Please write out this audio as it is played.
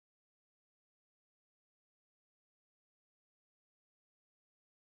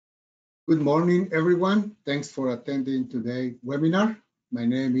Good morning, everyone. Thanks for attending today's webinar. My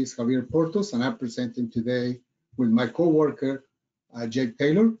name is Javier Portos, and I'm presenting today with my co-worker, Jake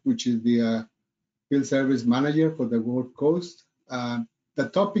Taylor, which is the field service manager for the Gold Coast. The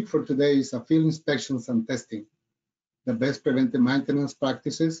topic for today is field inspections and testing, the best preventive maintenance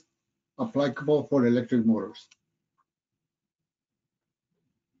practices applicable for electric motors.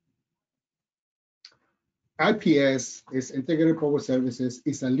 IPS is Integrated Power Services,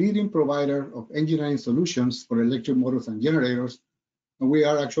 is a leading provider of engineering solutions for electric motors and generators, and we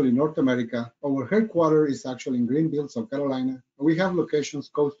are actually in North America. Our headquarters is actually in Greenville, South Carolina. We have locations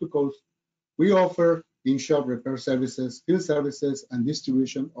coast to coast. We offer in-shop repair services, field services, and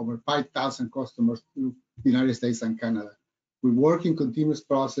distribution over 5,000 customers to the United States and Canada. We work in continuous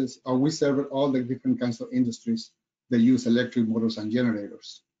process, and we serve all the different kinds of industries that use electric motors and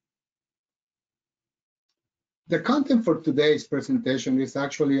generators. The content for today's presentation is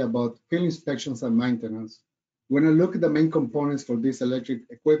actually about field inspections and maintenance. We're going to look at the main components for this electric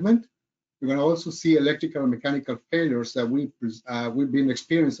equipment. We're going to also see electrical and mechanical failures that we've been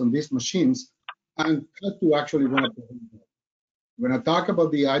experiencing on these machines and how to actually run a prevent them. We're going to talk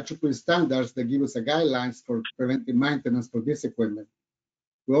about the IEEE standards that give us the guidelines for preventive maintenance for this equipment.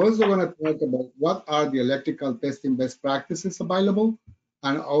 We're also going to talk about what are the electrical testing best practices available,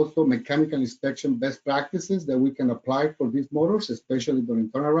 and also mechanical inspection best practices that we can apply for these motors, especially during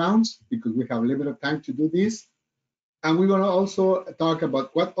turnarounds, because we have limited time to do this. And we're going to also talk about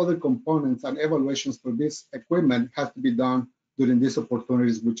what other components and evaluations for this equipment has to be done during these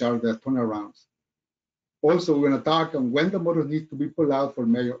opportunities, which are the turnarounds. Also, we're going to talk on when the motors need to be pulled out for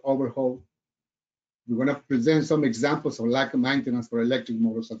major overhaul. We're going to present some examples of lack of maintenance for electric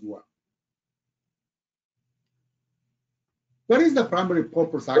motors as well. What is the primary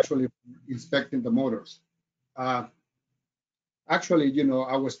purpose actually for inspecting the motors? Actually,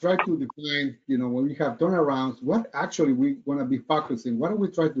 I was trying to define, when we have turnarounds, what actually we want to be focusing, what do we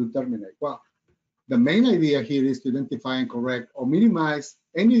try to determine? Well, the main idea here is to identify and correct or minimize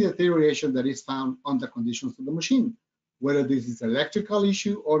any deterioration that is found on the conditions of the machine, whether this is an electrical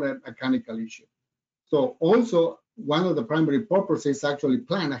issue or a mechanical issue. So also, one of the primary purposes is actually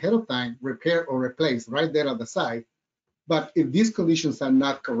plan ahead of time, repair or replace right there at the site. But if these conditions are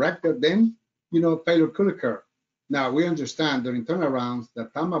not corrected, then, failure could occur. Now, we understand during turnarounds, the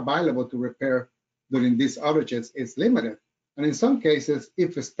time available to repair during these outages is limited. And in some cases,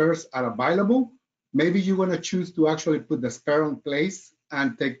 if spares are available, maybe you want to choose to actually put the spare in place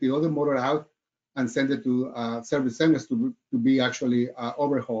and take the other motor out and send it to service centers to be actually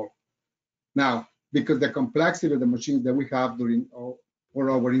overhauled. Now, because the complexity of the machines that we have during for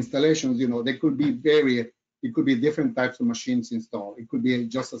our installations, they could be varied. It could be different types of machines installed. It could be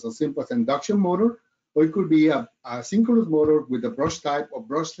just as simple as induction motor, or it could be a synchronous motor with a brush type or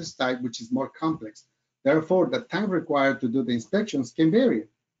brushless type, which is more complex. Therefore, the time required to do the inspections can vary.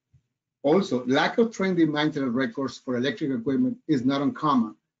 Also, lack of training maintenance records for electric equipment is not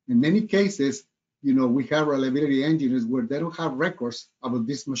uncommon. In many cases, we have reliability engineers where they don't have records about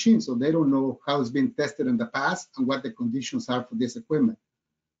this machine, so they don't know how it's been tested in the past and what the conditions are for this equipment.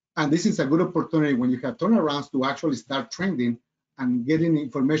 And this is a good opportunity when you have turnarounds to actually start trending and getting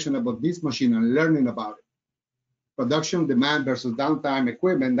information about this machine and learning about it. Production demand versus downtime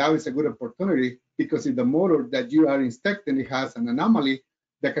equipment, now is a good opportunity because if the motor that you are inspecting, it has an anomaly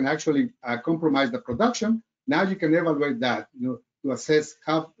that can actually compromise the production, now you can evaluate that, to assess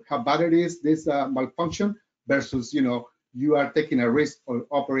how bad it is, this malfunction, versus, you are taking a risk of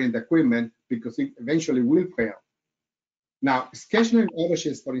operating the equipment because it eventually will fail. Now, scheduling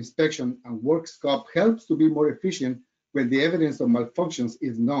outages for inspection and work scope helps to be more efficient when the evidence of malfunctions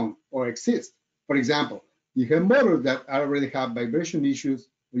is known or exists. For example, you have motors that already have vibration issues,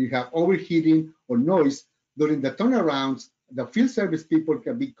 or you have overheating or noise. During the turnarounds, the field service people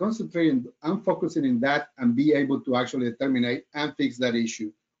can be concentrating and focusing in that and be able to actually determine and fix that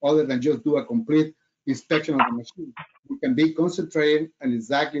issue, other than just do a complete inspection of the machine. We can be concentrating on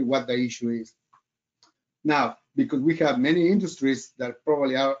exactly what the issue is. Now, because we have many industries that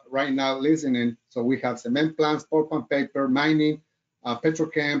probably are right now listening, so we have cement plants, pulp and paper, mining,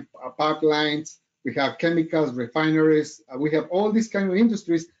 petrochem, pipelines, we have chemicals, refineries, we have all these kind of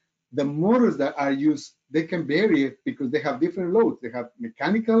industries. The motors that are used, they can vary because they have different loads. They have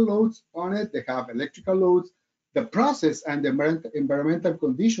mechanical loads on it, they have electrical loads. The process and the environmental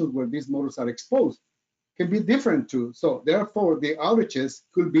conditions where these motors are exposed can be different too. So therefore, the outages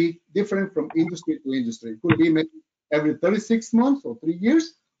could be different from industry to industry. It could be maybe every 36 months or 3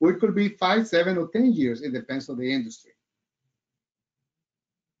 years, or it could be 5, 7, or 10 years. It depends on the industry.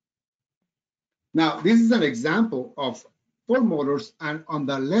 Now, this is an example of 4 motors, and on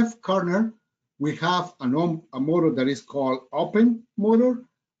the left corner, we have a motor that is called open motor.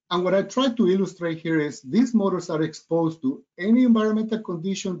 And what I try to illustrate here is these motors are exposed to any environmental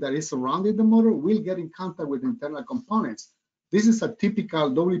condition that is surrounding the motor will get in contact with internal components. This is a typical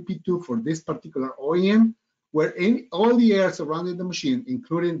WP2 for this particular OEM, where all the air surrounding the machine,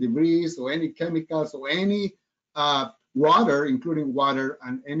 including debris or any chemicals or any water, including water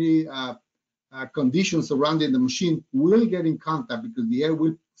and any conditions surrounding the machine will get in contact because the air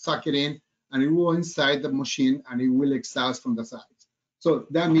will suck it in and it will inside the machine and it will exhaust from the sides. So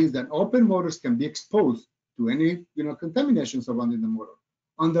that means that open motors can be exposed to any contamination surrounding the motor.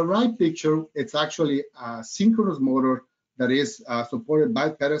 On the right picture, it's actually a synchronous motor that is supported by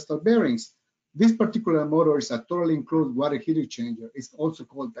pedestal bearings. This particular motor is a totally enclosed water heat exchanger. It's also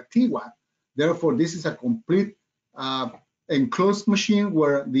called the TWAP. Therefore, this is a complete enclosed machine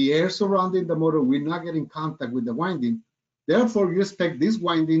where the air surrounding the motor will not get in contact with the winding. Therefore, you expect these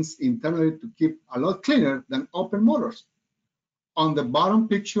windings internally to keep a lot cleaner than open motors. On the bottom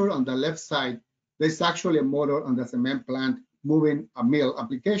picture on the left side, there's actually a motor on the cement plant moving a mill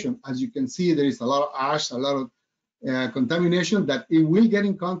application. As you can see, there is a lot of ash, a lot of contamination that it will get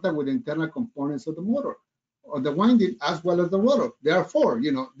in contact with the internal components of the motor or the winding as well as the rotor. Therefore,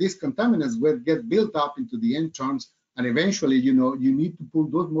 these contaminants will get built up into the end turns, and eventually, you need to pull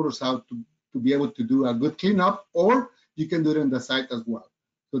those motors out to be able to do a good cleanup, or you can do it on the site as well.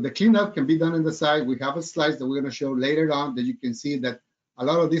 So the cleanup can be done on the site. We have a slide that we're going to show later on that you can see that a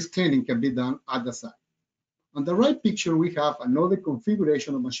lot of this cleaning can be done at the site. On the right picture, we have another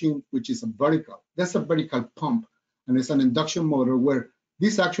configuration of machine, which is a vertical. That's a vertical pump, and it's an induction motor where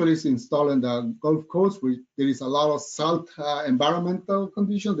this actually is installed in the Gulf Coast, where there is a lot of salt environmental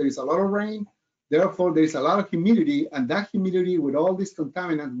conditions. There is a lot of rain. Therefore, there is a lot of humidity, and that humidity with all these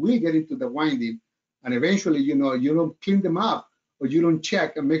contaminants will get into the winding. And eventually, you don't clean them up, or you don't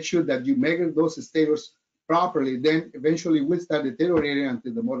check and make sure that you measure those stators properly, then eventually will start deteriorating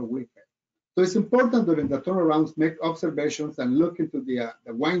until the motor will fail. So it's important during the turnarounds, make observations and look into the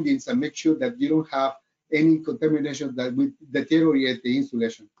windings and make sure that you don't have any contamination that will deteriorate the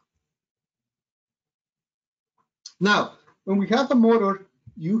insulation. Now, when we have a motor,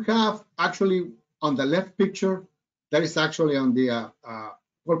 you have actually on the left picture, that is actually on the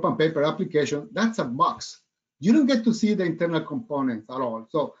pulp and paper application, that's a box. You don't get to see the internal components at all.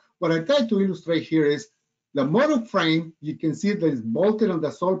 So what I try to illustrate here is the motor frame. You can see that it's bolted on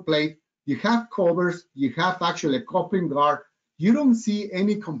the sole plate. You have covers. You have actually a coupling guard. You don't see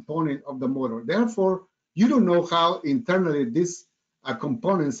any component of the motor. Therefore, you don't know how internally these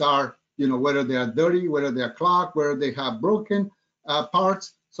components are, whether they are dirty, whether they are clogged, whether they have broken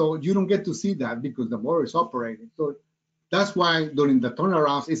parts. So you don't get to see that because the motor is operating. So that's why during the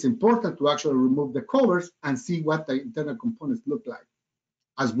turnarounds, it's important to actually remove the covers and see what the internal components look like,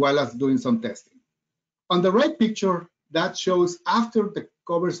 as well as doing some testing. On the right picture, that shows after the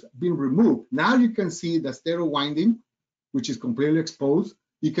covers been removed. Now you can see the stereo winding, which is completely exposed.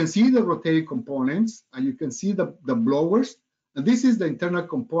 You can see the rotating components, and you can see the blowers. And this is the internal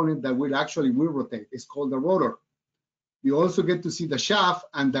component that will rotate. It's called the rotor. You also get to see the shaft,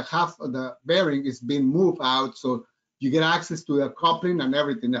 and the half of the bearing is being moved out, so you get access to the coupling and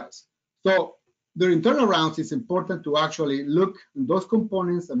everything else. So during turnarounds, it's important to actually look at those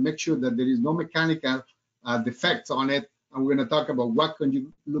components and make sure that there is no mechanical defects on it. And we're going to talk about what can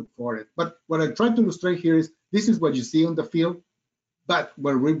you look for it. But what I try to illustrate here is this is what you see on the field. But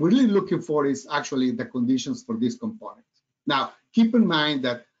what we're really looking for is actually the conditions for these components. Now, keep in mind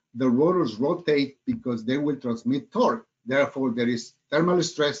that the rotors rotate because they will transmit torque. Therefore, there is thermal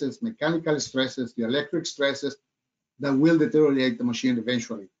stresses, mechanical stresses, the electric stresses that will deteriorate the machine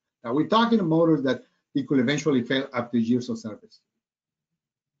eventually. Now, we're talking about motors that it could eventually fail after years of service.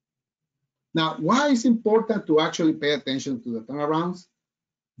 Now, why is it important to actually pay attention to the turnarounds?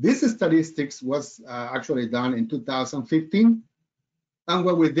 This statistics was actually done in 2015. And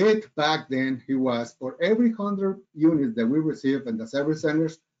what we did back then, it was for every 100 units that we received in the service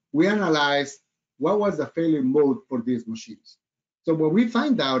centers, we analyzed what was the failure mode for these machines. So what we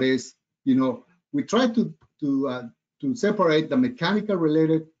find out is, we try to separate the mechanical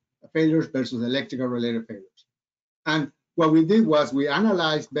related failures versus electrical related failures. And what we did was we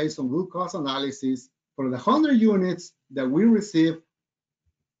analyzed based on root cause analysis for the 100 units that we received,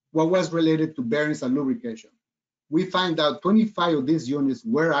 what was related to bearings and lubrication. We find out 25 of these units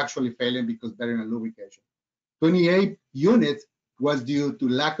were actually failing because bearing and lubrication. 28 units was due to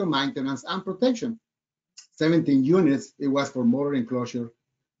lack of maintenance and protection. 17 units, it was for motor enclosure,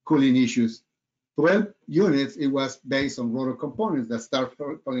 cooling issues. 12 units, it was based on rotor components that start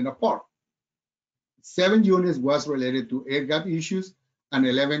falling apart. 7 units was related to air gap issues, and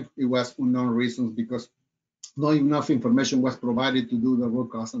 11, it was unknown reasons because not enough information was provided to do the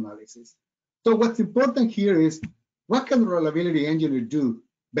root cause analysis. So what's important here is, what can the reliability engineer do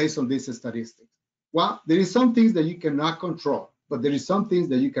based on these statistics? Well, there is some things that you cannot control, but there is some things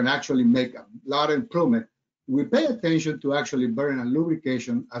that you can actually make a lot of improvement. We pay attention to actually burn and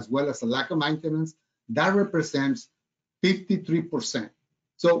lubrication as well as a lack of maintenance. That represents 53%.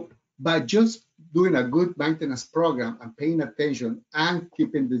 So by just doing a good maintenance program and paying attention and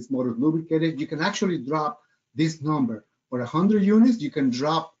keeping these motors lubricated, you can actually drop this number. For 100 units, you can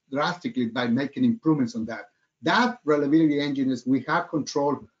drop drastically by making improvements on that. That reliability engineers, we have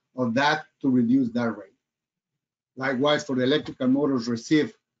control of that to reduce that rate. Likewise, for the electrical motors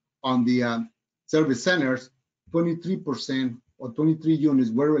received on the service centers, 23% or 23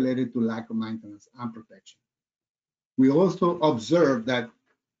 units were related to lack of maintenance and protection. We also observed that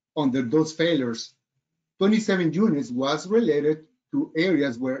under those failures, 27 units was related to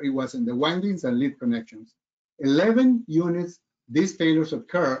areas where it was in the windings and lead connections. 11 units, these failures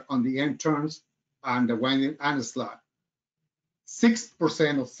occur on the end turns and the winding and the slot.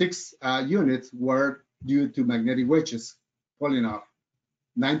 6% of 6 units were due to magnetic wedges falling off.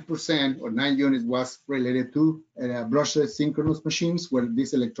 9% or 9 units was related to brushless synchronous machines where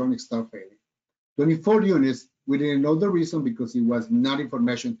these electronics start failing. 24 units, we didn't know the reason because it was not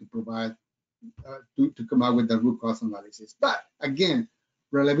information to provide to come out with the root cause analysis. But again,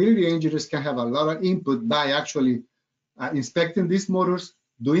 reliability engineers can have a lot of input by actually inspecting these motors,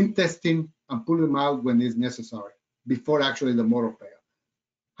 doing testing, and pull them out when it's necessary before actually the motor fail.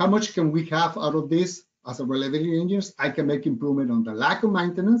 How much can we have out of this as a reliability engineers? I can make improvement on the lack of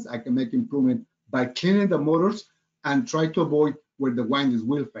maintenance. I can make improvement by cleaning the motors and try to avoid where the windings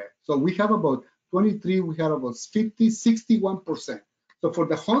will fail. So we have about 23, we have about 50, 61%. So for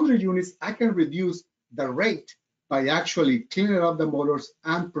the 100 units, I can reduce the rate by actually cleaning up the motors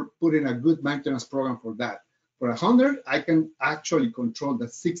and putting a good maintenance program for that. For 100, I can actually control the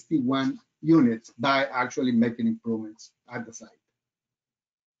 61 units by actually making improvements at the site.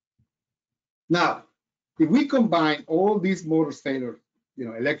 Now, if we combine all these motors failures,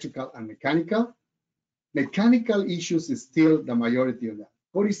 electrical and mechanical issues is still the majority of that.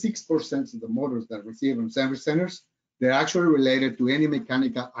 46% of the motors that receive from service centers, they're actually related to any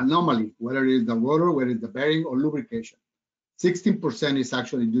mechanical anomaly, whether it is the rotor, whether it's the bearing or lubrication. 16% is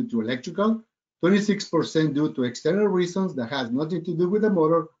actually due to electrical, 26% due to external reasons that has nothing to do with the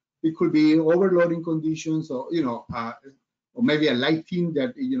motor. It could be overloading conditions or, or maybe a lighting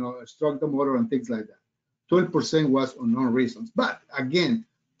that, struck the motor and things like that. 12% was unknown reasons. But again,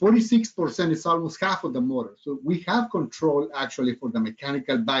 46% is almost half of the motor. So we have control actually for the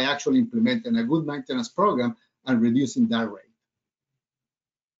mechanical by actually implementing a good maintenance program and reducing that rate.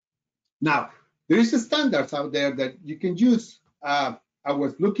 Now, there is standards out there that you can use. I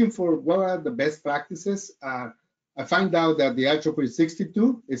was looking for what are the best practices. I find out that the IEEE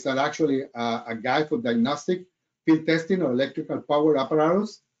 62 is actually a guide for diagnostic field testing of electrical power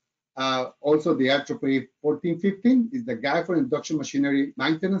apparatus. Also, the IEEE 1415 is the guide for induction machinery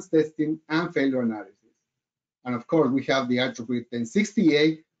maintenance testing and failure analysis. And of course, we have the IEEE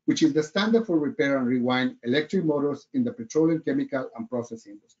 1068, which is the standard for repair and rewind electric motors in the petroleum, chemical, and process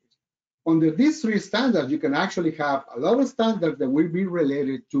industries. Under these 3 standards, you can actually have a lot of standards that will be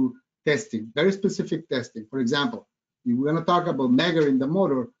related to testing, very specific testing. For example, if we're going to talk about megger in the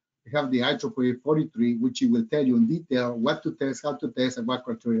motor, we have the IEEE 43, which will tell you in detail what to test, how to test, and what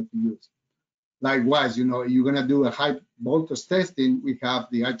criteria to use. Likewise, you're going to do a high voltage testing. We have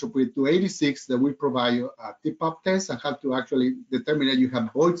the IEEE 286 that will provide you a tip-up test and how to actually determine that you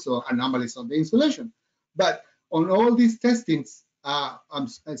have voids or anomalies on the insulation. But on all these testings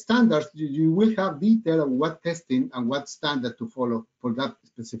standards, you will have detail of what testing and what standard to follow for that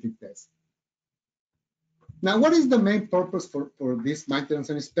specific test. Now, what is the main purpose for this maintenance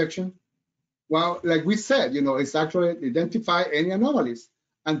and inspection? Well, like we said, it's actually identify any anomalies.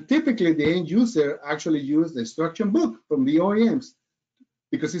 And typically, the end user actually use the instruction book from the OEMs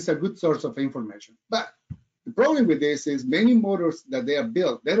because it's a good source of information. But the problem with this is many motors that they are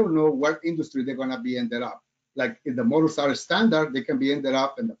built, they don't know what industry they're going to be ended up. Like if the motors are standard, they can be ended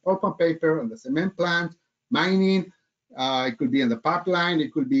up in the pulp and paper, on the cement plant, mining. It could be in the pipeline.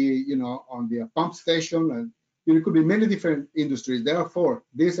 It could be, on the pump station. And it could be many different industries. Therefore,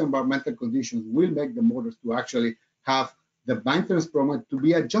 these environmental conditions will make the motors to actually have the maintenance program to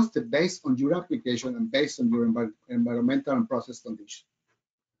be adjusted based on your application and based on your environmental and process conditions.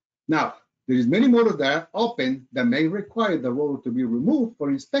 Now, there is many motors that are open that may require the rotor to be removed for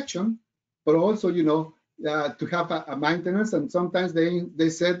inspection, but also, to have a maintenance, and sometimes they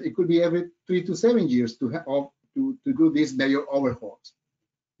said it could be every 3 to 7 years to do these major overhauls.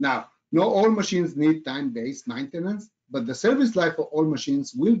 Now, not all machines need time-based maintenance, but the service life of all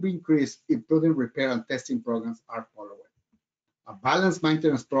machines will be increased if prudent repair and testing programs are followed. A balanced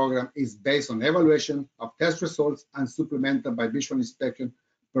maintenance program is based on evaluation of test results and supplemented by visual inspection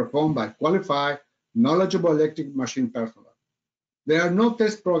performed by qualified, knowledgeable electric machine personnel. There are no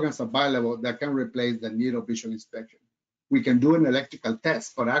test programs available that can replace the need of visual inspection. We can do an electrical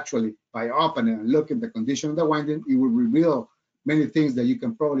test, but actually by opening and looking at the condition of the winding, it will reveal many things that you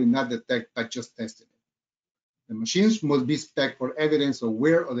can probably not detect by just testing it. The machines must be spec'd for evidence of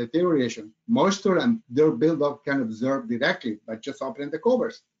wear or deterioration. Moisture and dirt buildup can observe directly by just opening the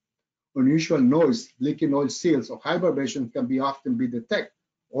covers. Unusual noise, leaking oil seals, or high vibration can often be detected.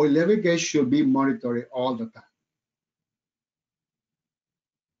 Oil level gauge should be monitored all the time.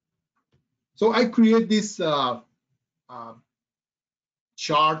 So I create this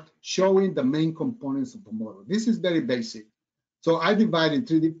chart showing the main components of the motor. This is very basic. So I divide in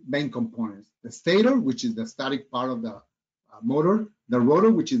three main components: the stator, which is the static part of the motor, the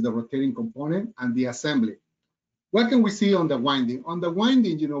rotor, which is the rotating component, and the assembly. What can we see on the winding? On the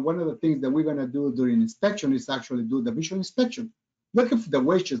winding, one of the things that we're going to do during inspection is actually do the visual inspection. Look at the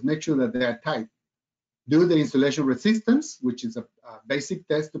wedges, make sure that they are tight. Do the insulation resistance, which is a basic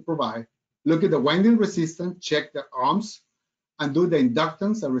test to provide. Look at the winding resistance, check the arms, and do the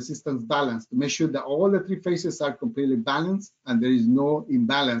inductance and resistance balance to make sure that all the three phases are completely balanced and there is no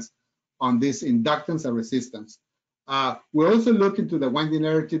imbalance on this inductance and resistance. We're also looking to the winding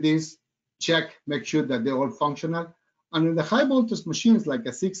RTDs, check, make sure that they're all functional. And in the high voltage machines like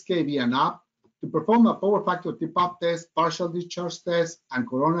a 6 kV and up, to perform a power factor tip-up test, partial discharge test, and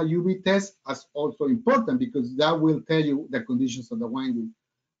corona UV test is also important because that will tell you the conditions of the winding.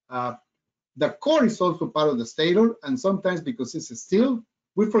 The core is also part of the stator, and sometimes because it's steel,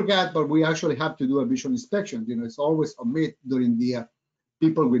 we forget, but we actually have to do a visual inspection. It's always omit during the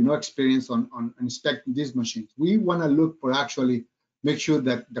people with no experience on inspecting these machines. We want to look for actually make sure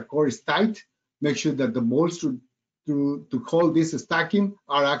that the core is tight, make sure that the bolts to hold this stacking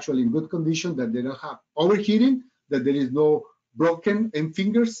are actually in good condition, that they don't have overheating, that there is no broken end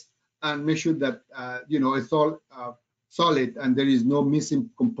fingers, and make sure that it's all solid and there is no missing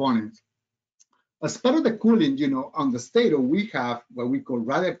components. As part of the cooling, on the stator, we have what we call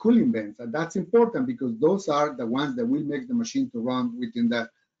radial cooling vents, and that's important because those are the ones that will make the machine to run within the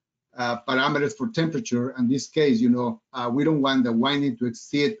parameters for temperature. In this case, we don't want the winding to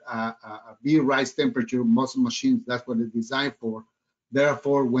exceed a V-rise temperature. Most machines, that's what it's designed for.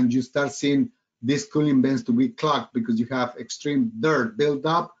 Therefore, when you start seeing these cooling vents to be clogged because you have extreme dirt built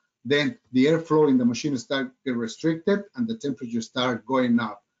up, then the airflow in the machine start getting restricted and the temperature start going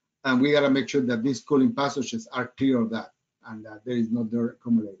up. And we got to make sure that these cooling passages are clear of that and that there is no dirt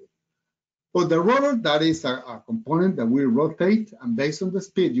accumulated. For the rotor, that is a component that will rotate, and based on the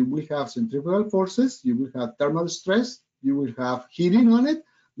speed, you will have centrifugal forces, you will have thermal stress, you will have heating on it.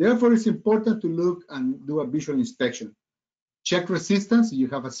 Therefore, it's important to look and do a visual inspection. Check resistance. You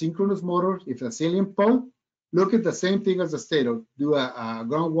have a synchronous motor. If a salient pole, look at the same thing as the stator. Do a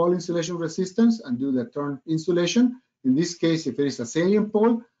ground wall insulation resistance and do the turn insulation. In this case, if it is a salient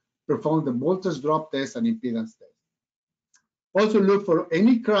pole, perform the voltage drop test and impedance test. Also look for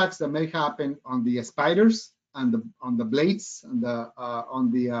any cracks that may happen on the spiders and on the blades and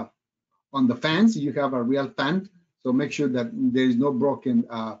on the fans. You have a real fan, so make sure that there is no broken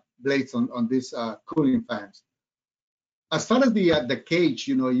blades on these cooling fans. As far as the cage,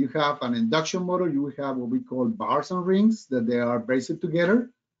 you have an induction motor. You will have what we call bars and rings that they are braced together,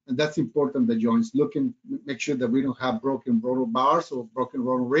 and that's important. The joints make sure that we don't have broken rotor bars or broken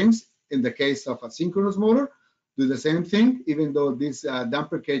rotor rings. In the case of a synchronous motor, do the same thing. Even though this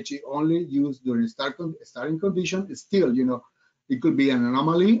damper cage is only used during starting condition, still, it could be an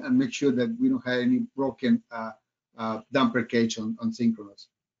anomaly, and make sure that we don't have any broken damper cage on synchronous.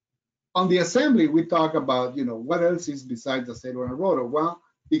 On the assembly, we talk about, what else is besides the stator and rotor? Well,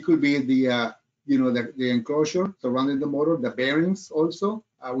 it could be the enclosure surrounding the motor, the bearings also.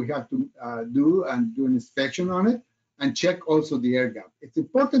 We have to do an inspection on it and check also the air gap. It's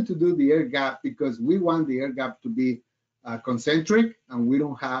important to do the air gap because we want the air gap to be concentric, and we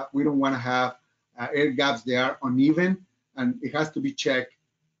don't want to have air gaps that are uneven, and it has to be checked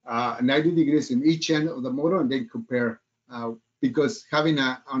 90 degrees in each end of the motor and then compare. Because having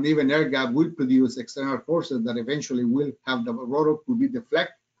an uneven air gap will produce external forces that eventually will have the rotor to be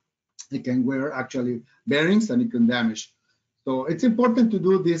deflected. It can wear actually bearings and it can damage. So it's important to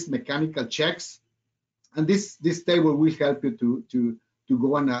do these mechanical checks, and this table will help you to to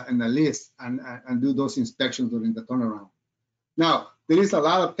go on a list and do those inspections during the turnaround. Now, there is a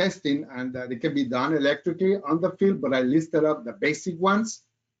lot of testing, and it can be done electrically on the field, but I listed up the basic ones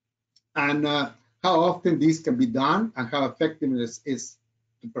and how often these can be done and how effective it is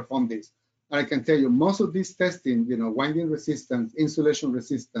to perform this. And I can tell you, most of these testing, winding resistance, insulation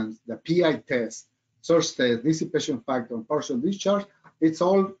resistance, the PI test, source test, dissipation factor, and partial discharge, it's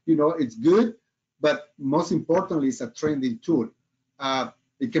all, it's good, but most importantly, it's a trending tool.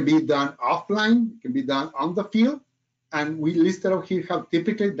 It can be done offline, it can be done on the field, and we listed out here how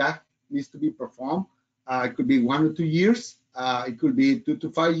typically that needs to be performed. It could be 1 or 2 years. It could be 2 to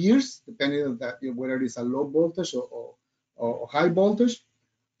 5 years, depending on that, whether it's a low voltage or high voltage.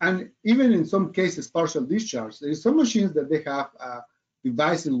 And even in some cases, partial discharge. There is some machines that they have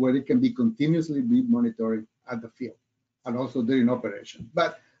devices where it can be continuously be monitored at the field and also during operation.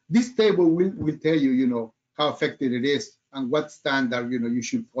 But this table will tell you, how effective it is and what standard, you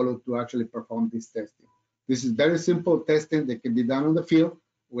should follow to actually perform this testing. This is very simple testing that can be done on the field.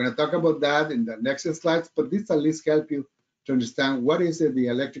 We're going to talk about that in the next slides, but this at least help you to understand what is the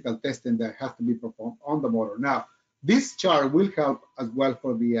electrical testing that has to be performed on the motor. Now, this chart will help as well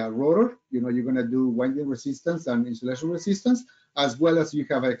for the rotor. You're going to do winding resistance and insulation resistance, as well as you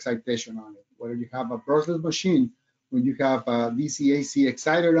have excitation on it. Whether you have a brushless machine, when you have a DC-AC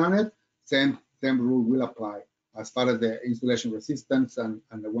exciter on it, same rule will apply as far as the insulation resistance and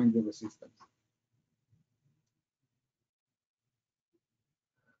the winding resistance.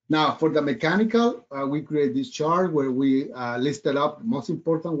 Now, for the mechanical, we create this chart where we listed up the most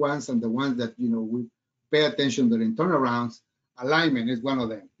important ones and the ones that, we pay attention during turnarounds. Alignment is one of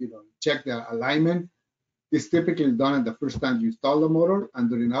them. Check the alignment. This typically is done at the first time you install the motor, and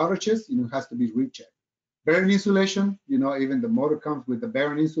during outages, it has to be rechecked. Bearing insulation, even the motor comes with the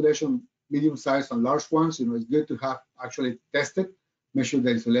bearing insulation, medium size and large ones. It's good to have actually tested, make sure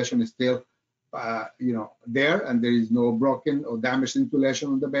the insulation is still there and there is no broken or damaged insulation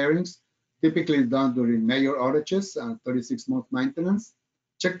on the bearings. Typically it's done during major outages and 36-month maintenance.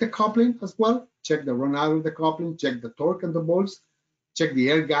 Check the coupling as well. Check the run out of the coupling. Check the torque and the bolts. Check the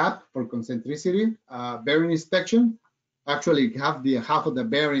air gap for concentricity. Bearing inspection. Actually have the half of the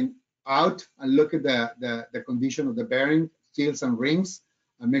bearing out and look at the condition of the bearing, seals and rings,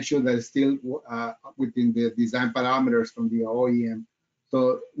 and make sure that it's still within the design parameters from the OEM.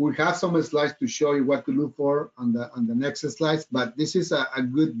 So we have some slides to show you what to look for on the next slides, but this is a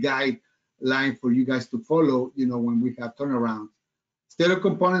good guideline for you guys to follow, when we have turnarounds. Stereo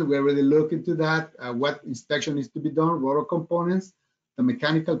components, we already looked into that, what inspection needs to be done. Rotor components, the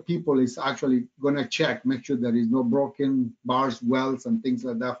mechanical people is actually going to check, make sure there is no broken bars, welds, and things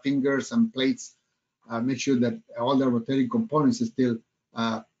like that, fingers and plates, make sure that all the rotating components is still,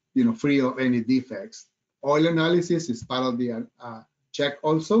 free of any defects. Oil analysis is part of the check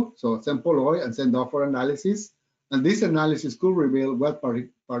also, so sample oil and send off for analysis. And this analysis could reveal what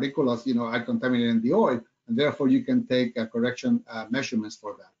particles, are contaminated in the oil, and therefore you can take correction measurements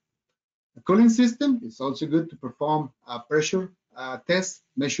for that. The cooling system is also good to perform pressure tests,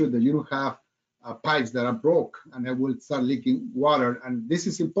 make sure that you don't have pipes that are broke and it will start leaking water. And this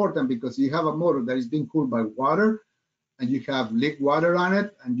is important because you have a motor that is being cooled by water and you have leak water on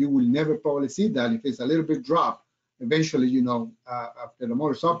it, and you will never probably see that if it's a little bit drop. Eventually, after the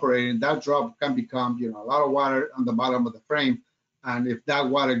motor's operating, that drop can become, a lot of water on the bottom of the frame. And if that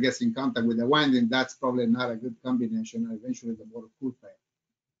water gets in contact with the winding, that's probably not a good combination. And eventually, the motor could fail.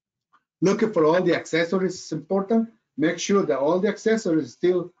 Looking for all the accessories is important. Make sure that all the accessories are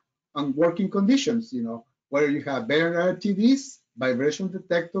still on working conditions, whether you have bearing RTDs, vibration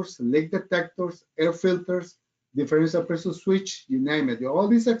detectors, leak detectors, air filters, differential pressure switch, you name it. All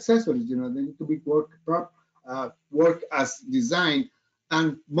these accessories, they need to be work as designed,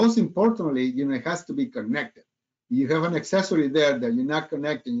 and most importantly, it has to be connected. You have an accessory there that you're not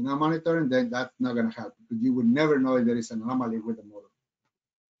connecting, you're not monitoring, then that's not going to help, because you would never know if there is an anomaly with the motor.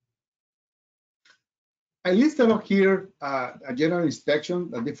 I listed up here a general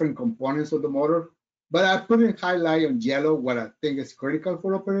inspection, the different components of the motor, but I put in highlight on yellow what I think is critical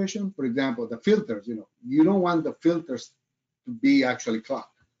for operation. For example, the filters, you don't want the filters to be actually clogged.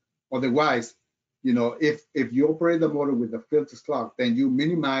 Otherwise, if you operate the motor with the filters clogged, then you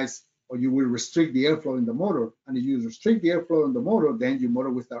minimize or you will restrict the airflow in the motor. And if you restrict the airflow in the motor, then your motor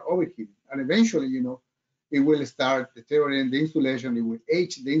will start overheating. And eventually, it will start deteriorating the insulation. It will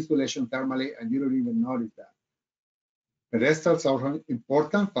age the insulation thermally, and you don't even notice that. Pedestals are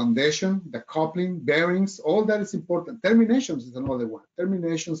important, foundation, the coupling, bearings, all that is important. Terminations is another one.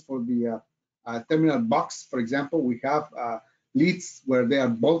 Terminations for the terminal box, for example, we have leads where they are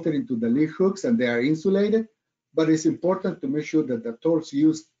bolted into the lead hooks and they are insulated. but it's important to make sure that the torques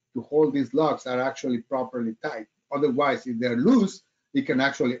used to hold these lugs are actually properly tight. Otherwise, if they're loose, it can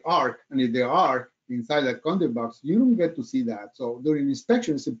actually arc, and if they arc inside the conduit box, you don't get to see that. So during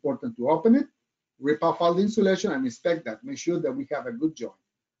inspection, it's important to open it, rip off all the insulation, and inspect that. Make sure that we have a good joint.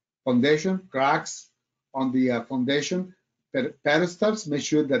 Foundation, cracks on the foundation, pedestals, make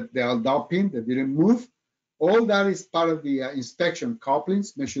sure that they are doping, they didn't move. All that is part of the inspection.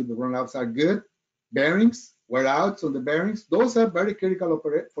 Couplings, make sure the runouts are good. Bearings, wear outs on the bearings. Those are very critical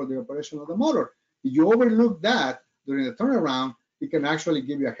for the operation of the motor. If you overlook that during the turnaround, it can actually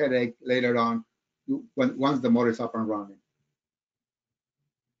give you a headache later on once the motor is up and running.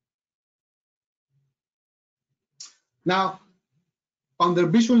 Now, under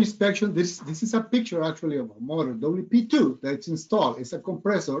visual inspection, this is a picture actually of a motor WP2 that's installed. It's a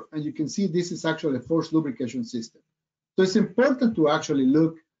compressor, and you can see this is actually a forced lubrication system. So it's important to actually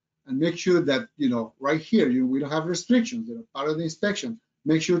look and make sure that, right here, we don't have restrictions, part of the inspection.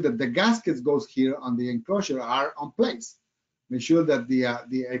 Make sure that the gaskets goes here on the enclosure are on place. Make sure that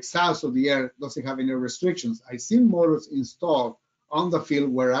the exhaust of the air doesn't have any restrictions. I've seen motors installed on the field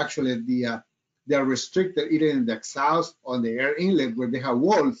where actually they are restricted either in the exhaust or the air inlet where they have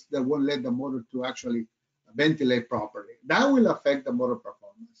walls that won't let the motor to actually ventilate properly. That will affect the motor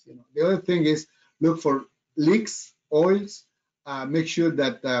performance. The other thing is look for leaks, oils, make sure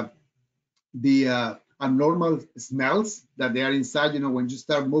that the abnormal smells that they are inside, when you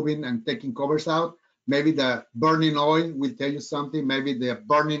start moving and taking covers out, maybe the burning oil will tell you something, maybe the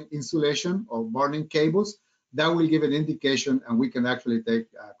burning insulation or burning cables, that will give an indication, and we can actually take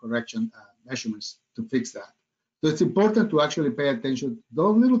correction measurements to fix that. So it's important to actually pay attention to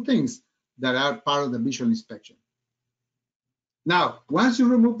those little things that are part of the visual inspection. Now, once you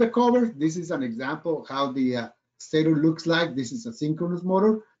remove the cover, this is an example of how the stator looks like. This is a synchronous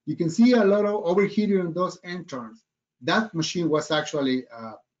motor. You can see a lot of overheating on those end turns. That machine was actually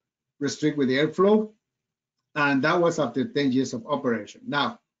restricted with airflow, and that was after 10 years of operation.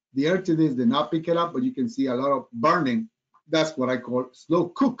 Now, the RTDs did not pick it up, but you can see a lot of burning. That's what I call slow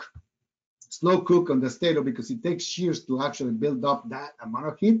cook on the stator, because it takes years to actually build up that amount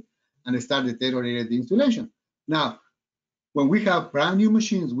of heat and start deteriorating the insulation. Now, when we have brand new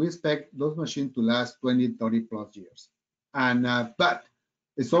machines, we expect those machines to last 20, 30 plus years. And but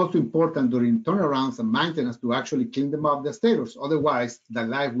it's also important during turnarounds and maintenance to actually clean them up the stators. Otherwise, the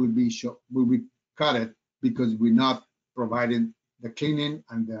life will be cut because we're not providing the cleaning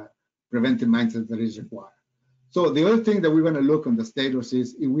and the preventive maintenance that is required. So the other thing that we're going to look on the stators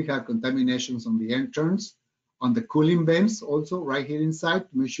is if we have contaminations on the end turns, on the cooling vents also right here inside,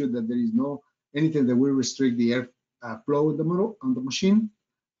 to make sure that there is no anything that will restrict the air flow in the motor, on the machine.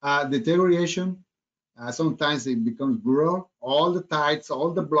 Deterioration, sometimes it becomes brittle. All the tights,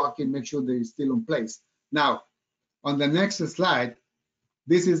 all the blocking, make sure they're still in place. Now, on the next slide,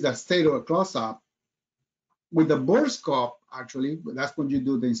 this is the stator close-up. With the bore scope, actually, that's when you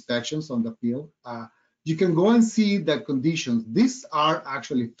do the inspections on the field. You can go and see the conditions. These are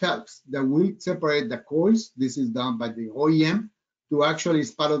actually felts that will separate the coils. This is done by the OEM to actually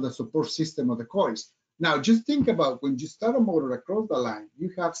is part of the support system of the coils. Now, just think about when you start a motor across the line, you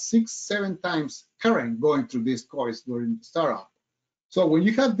have 6-7 times current going through these coils during the startup. So when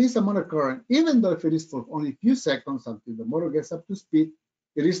you have this amount of current, even though if it is for only a few seconds until the motor gets up to speed,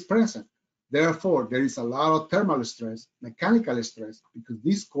 it is present. Therefore, there is a lot of thermal stress, mechanical stress, because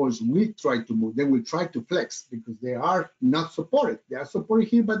these coils will try to move. They will try to flex because they are not supported. They are supported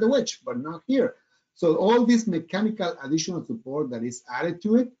here by the wedge, but not here. So all this mechanical additional support that is added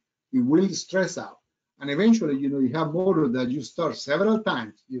to it, it will stress out. And eventually, you have motor that you start several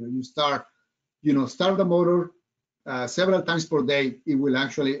times. You start the motor several times per day. It will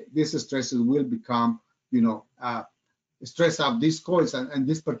actually, these stresses will become, stress out these coils, and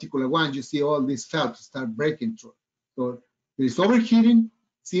this particular one, you see all these felts start breaking through. So there is overheating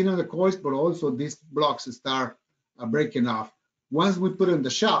seen on the coils, but also these blocks start breaking off. Once we put it in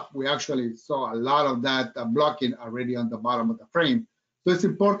the shop, we actually saw a lot of that blocking already on the bottom of the frame. So it's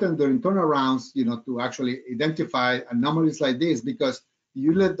important during turnarounds, to actually identify anomalies like this, because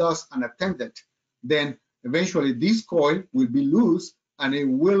you let those unattended, then eventually this coil will be loose and it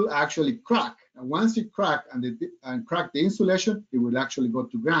will actually crack. And once it crack and crack the insulation, it will actually go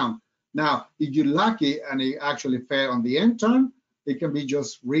to ground. Now, if you're lucky and it actually fell on the end turn, it can be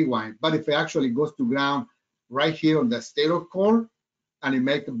just rewind. But if it actually goes to ground right here on the stator core and it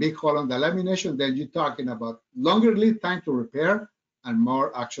make a big hole on the lamination, then you're talking about longer lead time to repair and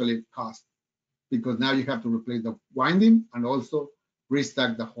more actually cost, because now you have to replace the winding and also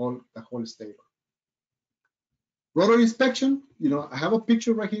restack the whole stator. Rotor inspection, I have a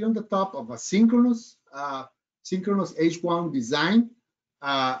picture right here on the top of a synchronous synchronous H1 design,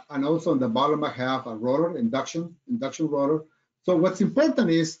 and also on the bottom I have a rotor, induction rotor. So what's important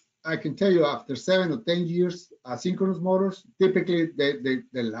is, I can tell you after 7 or 10 years, synchronous motors, typically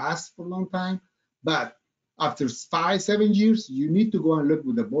they last for a long time, but after 5, 7 years, you need to go and look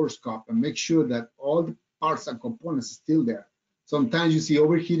with the borescope and make sure that all the parts and components are still there. Sometimes you see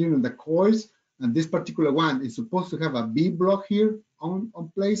overheating on the coils, and this particular one is supposed to have a B block here on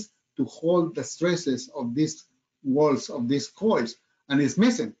place to hold the stresses of these walls of these coils, and it's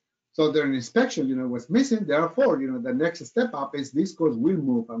missing. So during inspection, what's missing. Therefore, the next step up is these coils will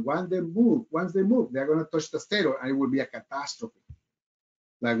move, and once they move, they're going to touch the stator, and it will be a catastrophe.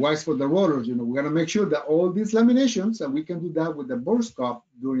 Likewise for the rotors, we're going to make sure that all these laminations, and we can do that with the borescope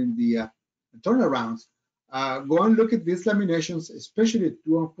during the turnarounds. Go and look at these laminations, especially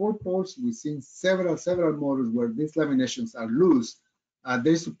 2 and 4 poles. We've seen several motors where these laminations are loose.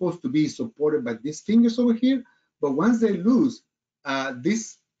 They're supposed to be supported by these fingers over here, but once they lose,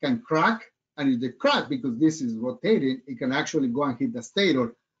 this can crack, and if they crack, because this is rotating, it can actually go and hit the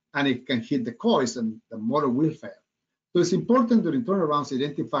stator, and it can hit the coils, and the motor will fail. So it's important during turnarounds to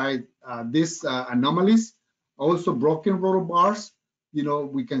identify these anomalies. Also, broken rotor bars.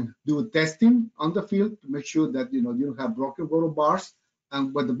 We can do testing on the field to make sure that you don't have broken rotor bars.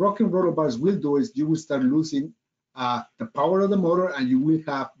 And what the broken rotor bars will do is you will start losing the power of the motor, and you will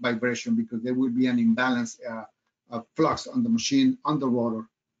have vibration because there will be an imbalance of flux on the machine, on the rotor,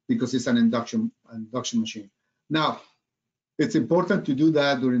 because it's an induction machine. Now, it's important to do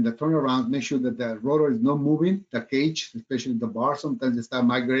that during the turnaround. Make sure that the rotor is not moving, the cage, especially the bar. Sometimes they start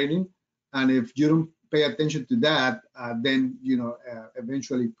migrating, and if you don't pay attention to that, then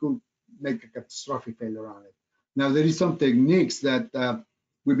eventually it could make a catastrophic failure on it. Now, there is some techniques that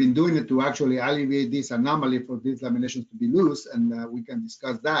we've been doing it to actually alleviate this anomaly for these laminations to be loose, and we can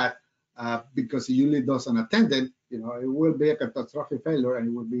discuss that because it usually does unattended. It will be a catastrophic failure, and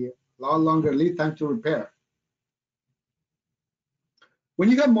it will be a lot longer lead time to repair. When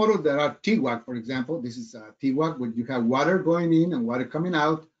you have motors that are TWAC, for example, this is a TWAC, where you have water going in and water coming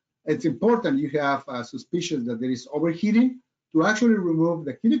out, it's important you have suspicion that there is overheating to actually remove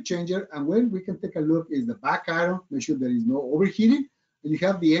the heat exchanger. And when we can take a look is the back iron, make sure there is no overheating, and you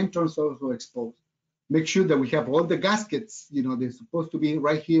have the entrance also exposed. Make sure that we have all the gaskets, they're supposed to be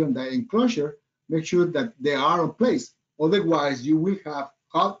right here in the enclosure. Make sure that they are in place. Otherwise, you will have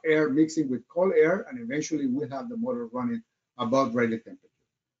hot air mixing with cold air, and eventually we'll have the motor running above rated temperature.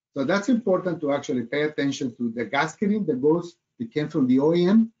 So that's important to actually pay attention to the gasketing that came from the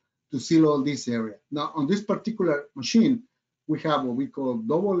OEM to seal all this area. Now, on this particular machine, we have what we call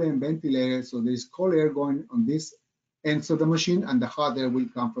double end ventilator. So there is cold air going on this ends of the machine, and the hot air will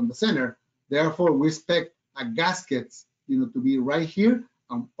come from the center. Therefore, we expect a gasket, to be right here.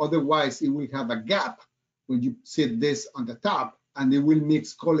 Otherwise, it will have a gap when you sit this on the top, and it will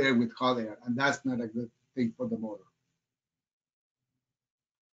mix cold air with hot air, and that's not a good thing for the motor.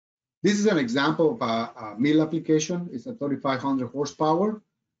 This is an example of a mill application. It's a 3,500 horsepower.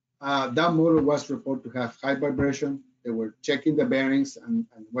 That motor was reported to have high vibration. They were checking the bearings, and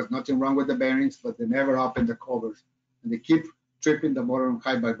was nothing wrong with the bearings, but they never opened the covers, and they keep tripping the motor on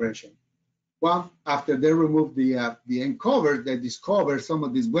high vibration. Well, after they removed the end cover, they discovered some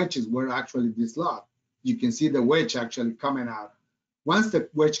of these wedges were actually dislodged. You can see the wedge actually coming out. Once the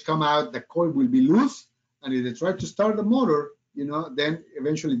wedge come out, the coil will be loose, and if they try to start the motor, then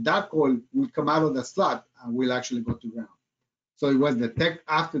eventually that coil will come out of the slot and will actually go to ground. So it was detected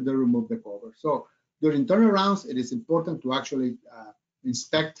after they removed the cover. So during turnarounds, it is important to actually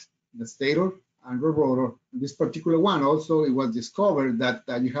inspect the stator and the rotor. This particular one also, it was discovered that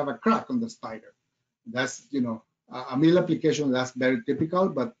you have a crack on the spider. That's, a mill application, that's very typical,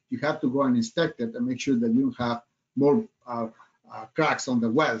 but you have to go and inspect it and make sure that you don't have more cracks on the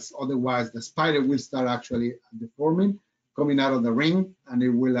welds. Otherwise, the spider will start actually deforming, coming out of the ring, and it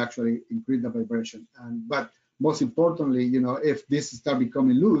will actually increase the vibration. But most importantly, if this start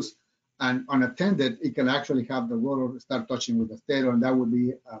becoming loose and unattended, it can actually have the rotor start touching with the stator, and that would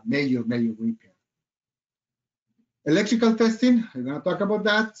be a major repair. Electrical testing, we're going to talk about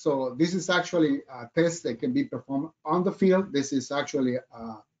that. So this is actually a test that can be performed on the field. This is actually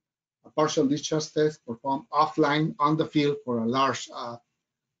a partial discharge test performed offline on the field for a large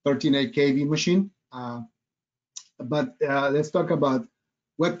 13.8 kV machine. But let's talk about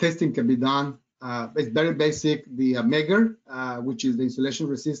what testing can be done. It's very basic, the Megger, which is the insulation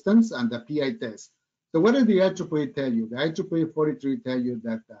resistance, and the PI test. So what does the IEEE tell you? The IEEE 43 tell you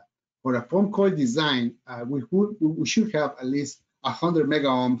that for a foam coil design, we should have at least 100 mega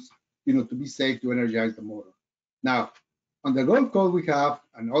ohms, to be safe to energize the motor. Now, On the Gulf Coast, we have,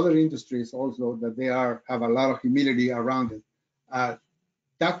 and other industries also, that they have a lot of humidity around it.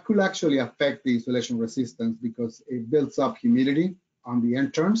 That could actually affect the insulation resistance because it builds up humidity on the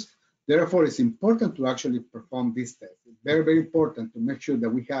end terms. Therefore, it's important to actually perform this test. It's very, very important to make sure that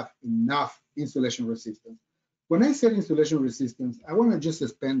we have enough insulation resistance. When I say insulation resistance, I want to just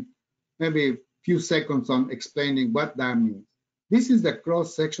spend maybe a few seconds on explaining what that means. This is the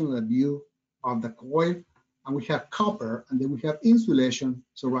cross-sectional view of the coil, and we have copper, and then we have insulation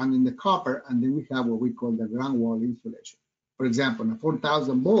surrounding the copper, and then we have what we call the ground wall insulation. For example, in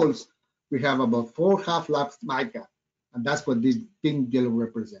 4,000 volts, we have about 4 half-life mica, and that's what this pink yellow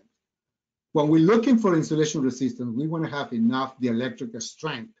represents. When we're looking for insulation resistance, we want to have enough dielectric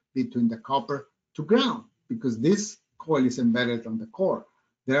strength between the copper to ground, because this coil is embedded on the core.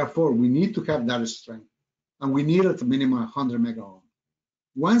 Therefore, we need to have that strength, and we need at a minimum 100 mega ohm.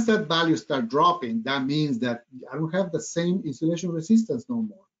 Once that value starts dropping, that means that I don't have the same insulation resistance no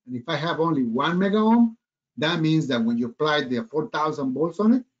more. And if I have only 1 mega ohm, that means that when you apply the 4,000 volts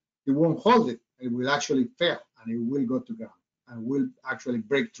on it, it won't hold it. It will actually fail, and it will go to ground, and will actually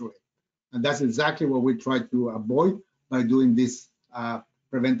break through it. And that's exactly what we try to avoid by doing this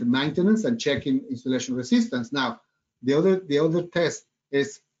preventive maintenance and checking insulation resistance. Now, the other test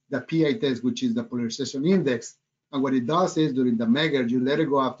is the PI test, which is the polarization index. And what it does is during the megahertz, you let it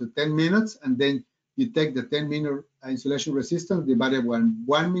go up to 10 minutes, and then you take the 10-minute insulation resistance divided by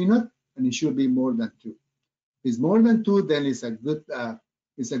 1 minute, and it should be more than 2. If it's more than 2, then it's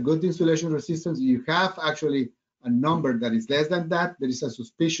a good insulation resistance. You have actually a number that is less than that, there is a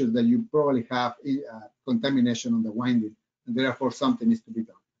suspicion that you probably have contamination on the winding, and therefore something needs to be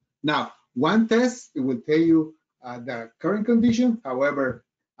done. Now, one test, it will tell you the current condition. However,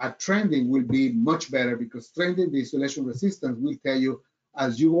 a trending will be much better, because trending the insulation resistance will tell you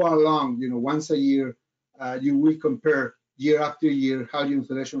as you go along, once a year, you will compare year after year how your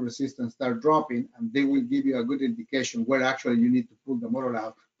insulation resistance start dropping, and they will give you a good indication where actually you need to pull the motor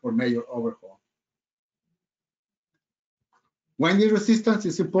out for major overhaul. Winding resistance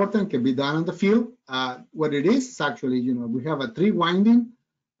is important, can be done on the field. What it is actually, we have a 3-winding.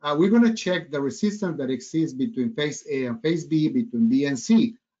 We're going to check the resistance that exists between phase A and phase B, between B and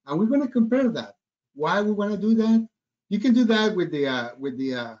C, and we're going to compare that. Why we want to do that? You can do that with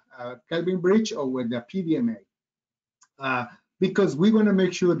the Kelvin bridge or with the PDMA, because we want to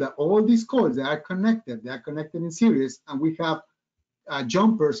make sure that all these coils are connected. They are connected in series, and we have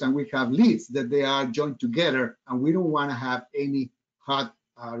jumpers and we have leads that they are joined together, and we don't want to have any hot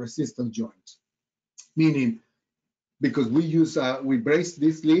resistance joints. Meaning, because we brace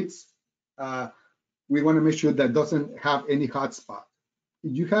these leads, we want to make sure that doesn't have any hot spot.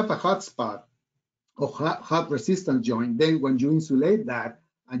 If you have a hot spot or hot resistance joint, then when you insulate that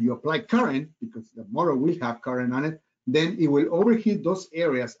and you apply current, because the motor will have current on it, then it will overheat those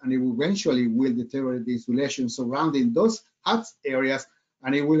areas, and it eventually will deteriorate the insulation surrounding those hot areas,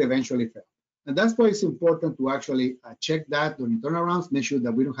 and it will eventually fail. And that's why it's important to actually check that during turnarounds, make sure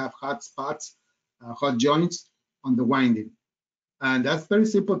that we don't have hot spots, hot joints on the winding. And that's very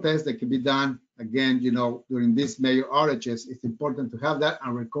simple test that can be done. Again, during these major outages, it's important to have that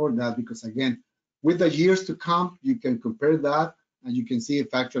and record that, because again, with the years to come, you can compare that and you can see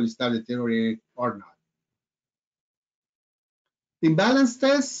if actually start deteriorating or not. Imbalance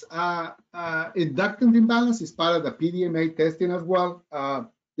tests, inductant imbalance is part of the PDMA testing as well.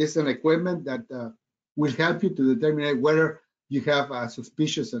 This is an equipment that will help you to determine whether you have a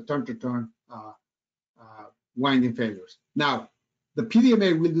suspicious turn-to-turn winding failures. Now, the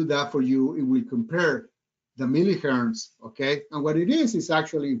PDMA will do that for you. It will compare the millihertz, okay? And what it is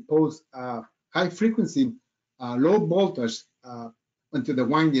actually impose high frequency, low voltage onto the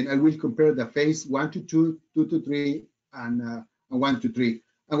winding, and will compare the phase 1 to 2, 2 to 3, and 1 to 3.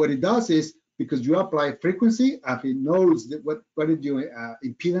 And what it does is, because you apply frequency, if it knows that what your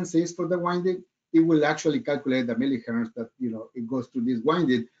impedance is for the winding, it will actually calculate the millihertz that it goes through this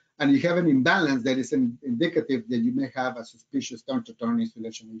winding. And you have an imbalance that is indicative that you may have a suspicious turn-to-turn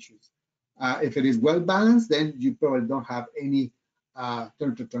insulation issues. If it is well balanced, then you probably don't have any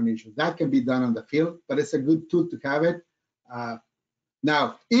turn-to-turn issues. That can be done on the field, but it's a good tool to have it.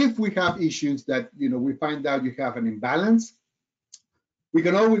 Now, if we have issues that we find out you have an imbalance, we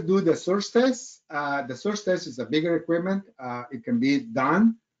can always do the source test. The source test is a bigger equipment. It can be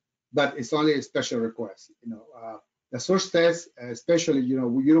done, but it's only a special request. The source test, especially, you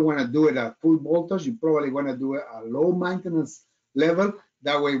don't want to do it at full voltage. You probably want to do it at low maintenance level.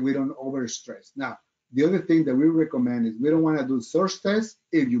 That way we don't overstress. Now, the other thing that we recommend is we don't want to do source test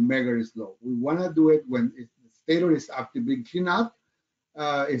if your megahertz is low. We want to do it when the stator is actively cleaned up,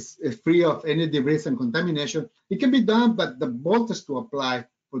 is free of any debris and contamination. It can be done, but the voltage to apply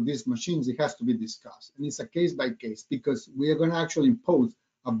for these machines, it has to be discussed. And it's a case by case because we are going to actually impose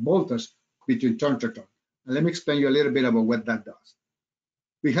a voltage between turn to turn. And let me explain you a little bit about what that does.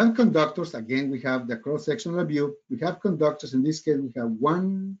 We have conductors. Again, we have the cross-sectional view. We have conductors. In this case, we have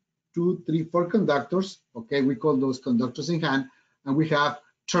 1, 2, 3, 4 conductors. Okay, we call those conductors in hand. And we have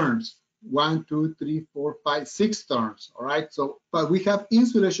turns. 1, 2, 3, 4, 5, 6 turns. All right. So, but we have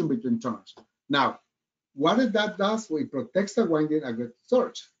insulation between turns. Now, what that does, well, it protects the winding against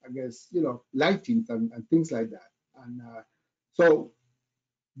surge, against lighting and things like that. And so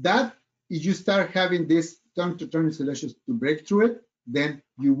that if you start having this turn-to-turn insulations to break through it, then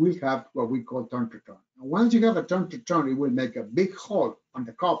you will have what we call turn-to-turn. And once you have a turn-to-turn, it will make a big hole on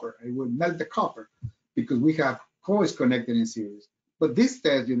the copper. It will melt the copper because we have coils connected in series. But this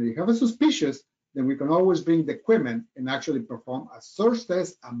test, you have a suspicious, then we can always bring the equipment and actually perform a source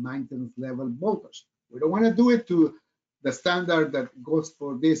test at maintenance level voltage. We don't want to do it to the standard that goes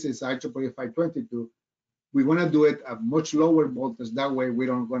for this is IEEE 522. We want to do it at much lower voltage. That way we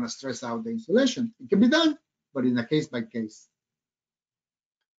don't want to stress out the insulation. It can be done, but in a case by case.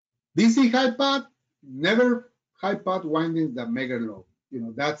 DC high path, never high path windings that mega low.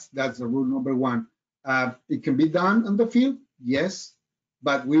 That's the rule number one. It can be done on the field, yes,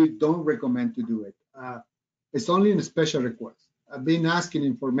 but we don't recommend to do it. It's only in a special request. I've been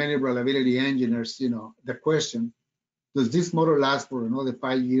asking for many reliability engineers, the question, does this motor last for another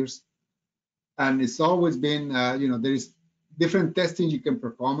 5 years? And it's always been, there is different testing you can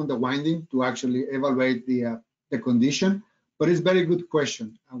perform on the winding to actually evaluate the condition. But it's a very good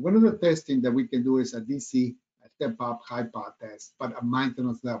question. And one of the testing that we can do is a DC, a step-up high path test, but at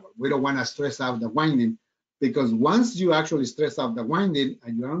maintenance level. We don't want to stress out the winding because once you actually stress out the winding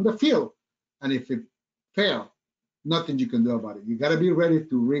and you're on the field, and if it fails, nothing you can do about it. You got to be ready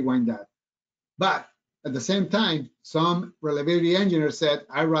to rewind that. But at the same time, some reliability engineers said,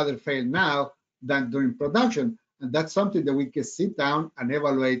 I'd rather fail now than during production. And that's something that we can sit down and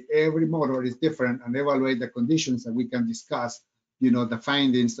evaluate. Every motor is different and evaluate the conditions that we can discuss, the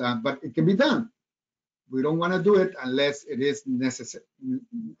findings, but it can be done. We don't want to do it unless it is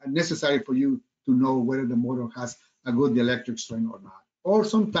necessary for you to know whether the motor has a good electric strength or not. Or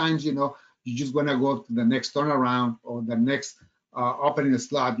sometimes, you just want to go to the next turnaround or the next opening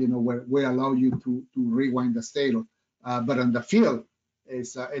slot, where we allow you to rewind the stator. But on the field,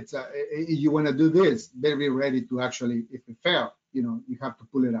 you want to do this, very ready to actually, if it fails, you have to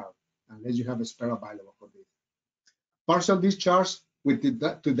pull it out unless you have a spare available for this. Partial discharge with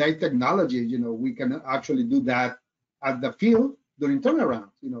today's technology, we can actually do that at the field during turnarounds.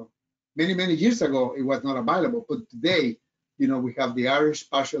 Many years ago, it was not available, but today, we have the Irish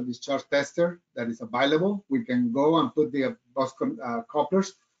partial discharge tester that is available. We can go and put the bus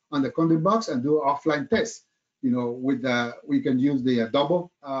couplers on the conduit box and do offline tests. We can use the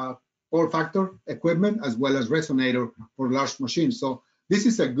double power factor equipment as well as resonator for large machines. So this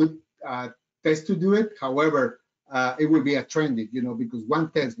is a good test to do it. However, it will be a trending, because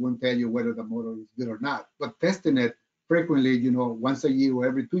one test won't tell you whether the motor is good or not. But testing it frequently, once a year or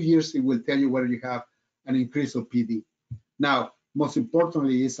every 2 years, it will tell you whether you have an increase of PD. Now, most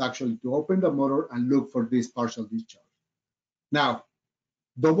importantly is actually to open the motor and look for this partial discharge. Now,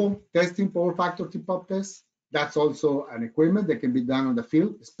 double testing power factor tip-up test, that's also an equipment that can be done on the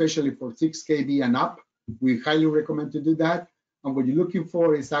field, especially for 6 kV and up. We highly recommend to do that. And what you're looking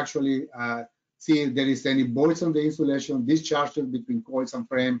for is actually see if there is any voids on the insulation, discharges between coils and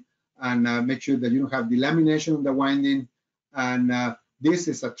frame, and make sure that you don't have delamination on the winding. And this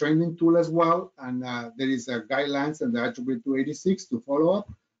is a training tool as well, and there is a guidelines and the IEEE 286 to follow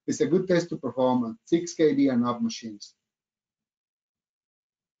up. It's a good test to perform on 6 kV and up machines.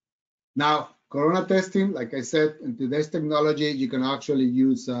 Now, corona testing, like I said, in today's technology, you can actually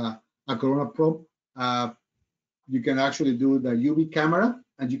use a corona probe. You can actually do the UV camera,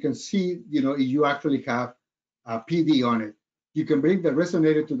 and you can see, if you actually have a PD on it. You can bring the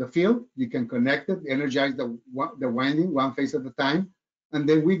resonator to the field. You can connect it, energize the winding one phase at a time. And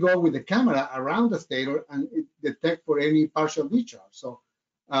then we go with the camera around the stator and it detect for any partial discharge. So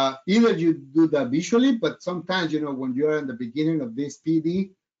either you do that visually, but sometimes, when you're in the beginning of this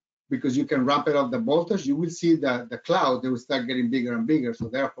PD, because you can ramp it up the voltage, you will see the cloud, they will start getting bigger and bigger. So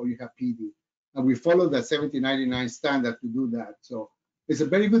therefore you have PD. And we follow the 1799 standard to do that. So it's a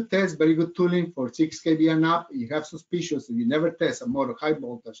very good test, very good tooling for 6 kV and up. You have suspicious, if you never test a motor high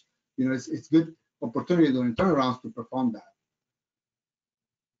voltage, it's good opportunity during turnarounds to perform that.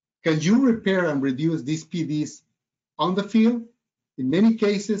 Can you repair and reduce these PDs on the field? In many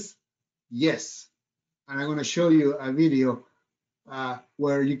cases, yes. And I'm going to show you a video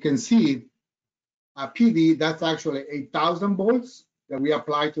where you can see PD, that's actually 8,000 volts that we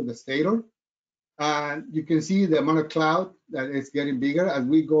apply to the stator. And you can see the amount of cloud that is getting bigger as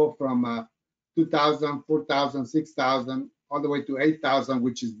we go from 2,000, 4,000, 6,000, all the way to 8,000,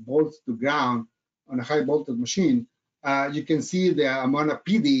 which is volts to ground on a high voltage machine. You can see the amount of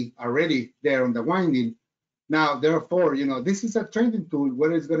PD already there on the winding. Now, therefore, this is a trending tool.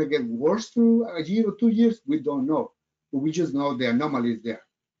 Whether it's going to get worse through a year or 2 years, we don't know. But we just know the anomaly is there.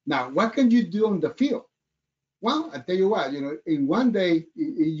 Now, what can you do on the field? Well, I tell you what, in one day,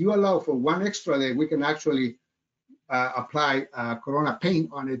 you allow for one extra day, we can actually apply Corona paint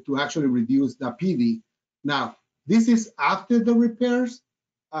on it to actually reduce the PD. Now, this is after the repairs,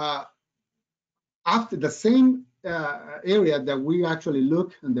 after the same area that we actually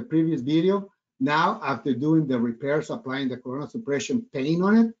looked in the previous video. Now, after doing the repairs, applying the Corona suppression paint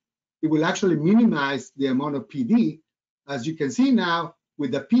on it, it will actually minimize the amount of PD. As you can see now,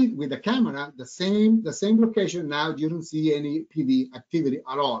 with the camera, the same location, now you don't see any PD activity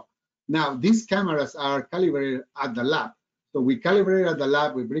at all. Now, these cameras are calibrated at the lab. So we calibrate at the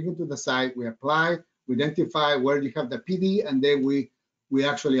lab, we bring it to the site, we apply, we identify where you have the PD, and then we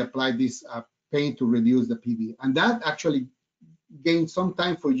actually apply this paint to reduce the PD. And that actually gains some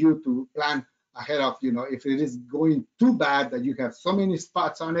time for you to plan ahead of, if it is going too bad that you have so many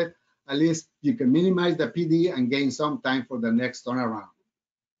spots on it, at least you can minimize the PD and gain some time for the next turnaround.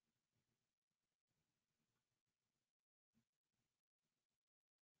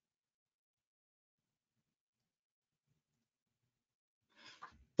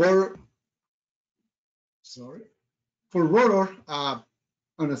 For rotor, on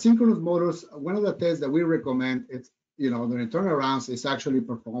a synchronous motors, one of the tests that we recommend is, during turnarounds, is actually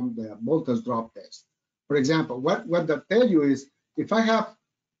perform the voltage drop test. For example, what that tell you is, if I have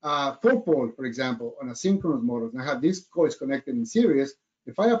 4-pole, for example, on a synchronous motor, and I have these coils connected in series,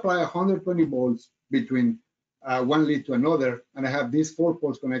 if I apply 120 volts between one lead to another, and I have these 4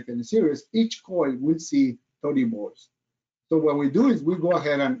 poles connected in series, each coil will see 30 volts. So what we do is we go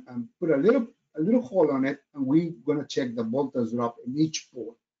ahead and put a little hole on it, and we're going to check the voltage drop in each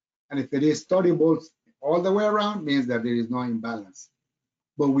pole. And if it is 30 volts all the way around, means that there is no imbalance.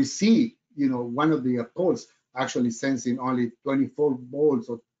 But we see, one of the poles actually sensing only 24 volts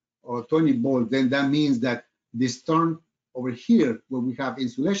or 20 volts, then that means that this turn over here, where we have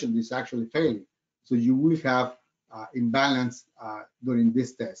insulation, is actually failing. So you will have imbalance during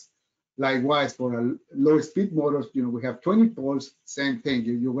this test. Likewise, for low-speed motors, we have 20 poles, same thing.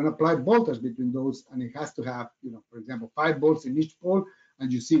 You're going to apply voltage between those, and it has to have, for example, 5 volts in each pole,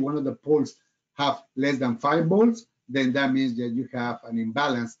 and you see one of the poles have less than 5 volts, then that means that you have an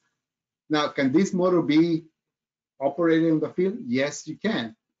imbalance. Now, can this motor be operated on the field? Yes, you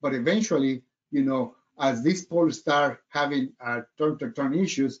can. But eventually, as these poles start having turn-to-turn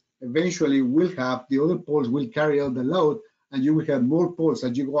issues, eventually we'll have the other poles will carry out the load, and you will have more poles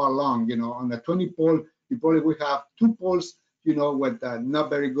as you go along. On the 20 pole, you probably will have 2 poles, with not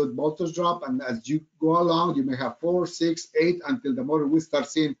very good voltage drop. And as you go along, you may have 4, 6, 8, until the motor will start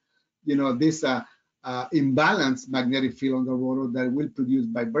seeing, this imbalanced magnetic field on the rotor that will produce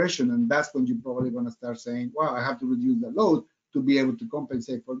vibration. And that's when you're probably going to start saying, well, I have to reduce the load to be able to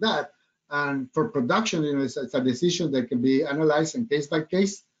compensate for that. And for production, it's a decision that can be analyzed in case by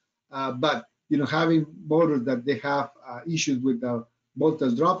case. But having motors that they have issues with the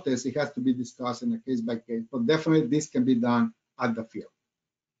voltage drop test, it has to be discussed in a case by case. But definitely this can be done at the field.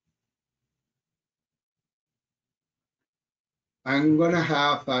 I'm going to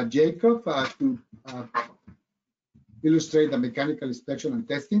have Jacob to illustrate the mechanical inspection and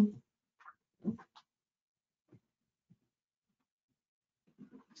testing.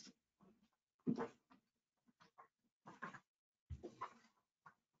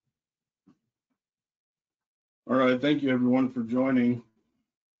 All right, thank you everyone for joining.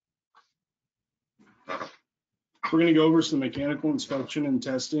 We're going to go over some mechanical inspection and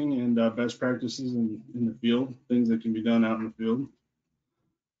testing and best practices in the field, things that can be done out in the field.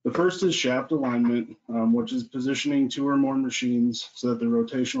 The first is shaft alignment, which is positioning 2 or more machines so that the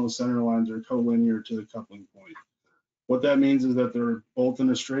rotational center lines are collinear to the coupling point. What that means is that they're both in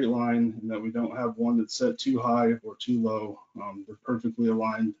a straight line and that we don't have one that's set too high or too low. They're perfectly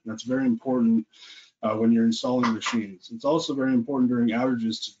aligned. That's very important when you're installing machines. It's also very important during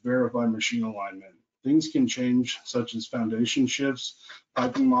outages to verify machine alignment. Things can change, such as foundation shifts,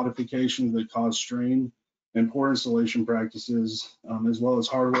 piping modifications that cause strain, and poor installation practices, as well as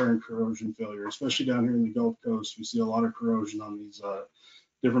hardware and corrosion failure. Especially down here in the Gulf Coast, we see a lot of corrosion on these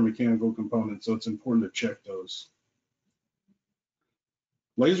different mechanical components, so it's important to check those.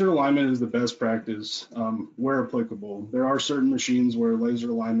 Laser alignment is the best practice where applicable. There are certain machines where laser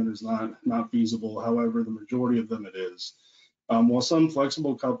alignment is not feasible. However, the majority of them it is. While some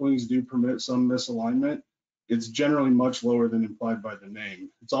flexible couplings do permit some misalignment, it's generally much lower than implied by the name.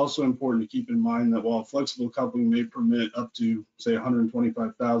 It's also important to keep in mind that while flexible coupling may permit up to, say,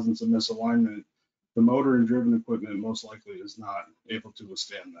 125 thousandths of misalignment, the motor and driven equipment most likely is not able to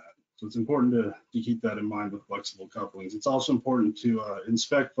withstand that. So it's important to keep that in mind with flexible couplings. It's also important to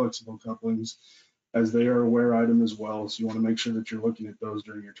inspect flexible couplings as they are a wear item as well. So you want to make sure that you're looking at those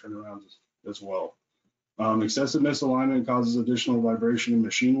during your turnarounds as well. Excessive misalignment causes additional vibration and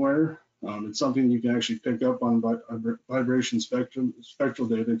machine wear. It's something you can actually pick up on vibration spectral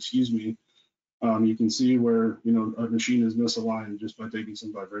data, excuse me. You can see where a machine is misaligned just by taking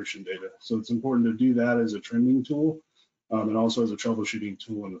some vibration data. So it's important to do that as a trending tool and also as a troubleshooting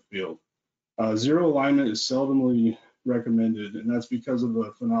tool in the field. Zero alignment is seldomly recommended, and that's because of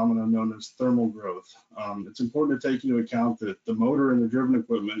a phenomenon known as thermal growth. It's important to take into account that the motor and the driven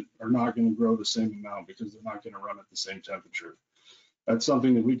equipment are not going to grow the same amount because they're not going to run at the same temperature. That's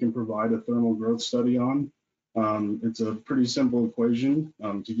something that we can provide a thermal growth study on. It's a pretty simple equation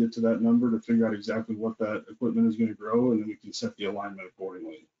to get to that number to figure out exactly what that equipment is going to grow, and then we can set the alignment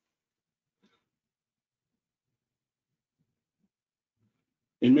accordingly.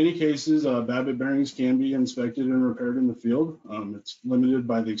 In many cases, Babbitt bearings can be inspected and repaired in the field. It's limited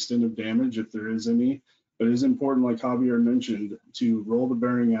by the extent of damage if there is any, but it is important, like Javier mentioned, to roll the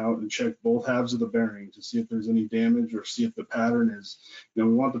bearing out and check both halves of the bearing to see if there's any damage or see if the pattern is, we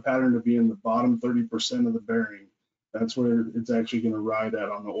want the pattern to be in the bottom 30% of the bearing. That's where it's actually going to ride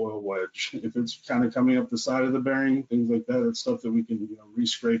at on the oil wedge. If it's kind of coming up the side of the bearing, things like that, it's stuff that we can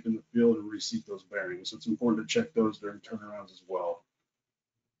re-scrape in the field and reseat those bearings. So it's important to check those during turnarounds as well.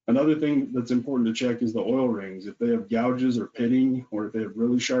 Another thing that's important to check is the oil rings. If they have gouges or pitting, or if they have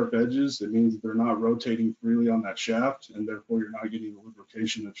really sharp edges, it means that they're not rotating freely on that shaft, and therefore you're not getting the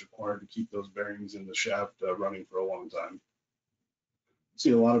lubrication that's required to keep those bearings in the shaft running for a long time.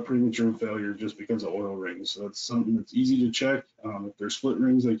 See a lot of premature failure just because of oil rings. So that's something that's easy to check. If they're split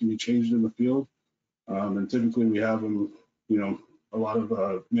rings, they can be changed in the field. And typically we have them, a lot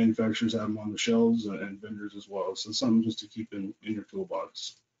of manufacturers have them on the shelves and vendors as well. So something just to keep in your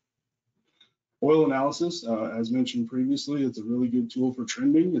toolbox. Oil analysis, as mentioned previously, it's a really good tool for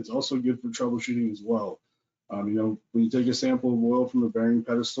trending. It's also good for troubleshooting as well. When you take a sample of oil from a bearing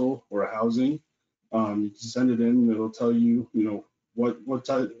pedestal or a housing, you can send it in and it'll tell you, what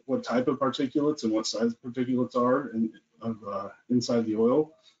type of particulates and what size particulates are inside the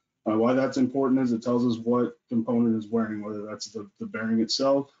oil. Why that's important is it tells us what component is wearing, whether that's the bearing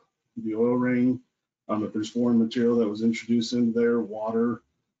itself, the oil ring, if there's foreign material that was introduced into there, water.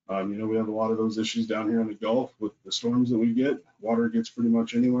 We have a lot of those issues down here in the Gulf with the storms that we get. Water gets pretty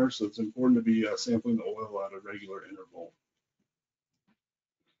much anywhere, so it's important to be sampling the oil at a regular interval.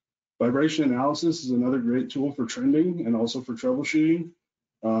 Vibration analysis is another great tool for trending and also for troubleshooting.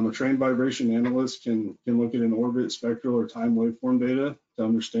 A trained vibration analyst can look at an orbit, spectral, or time waveform data to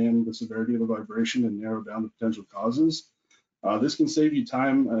understand the severity of the vibration and narrow down the potential causes. This can save you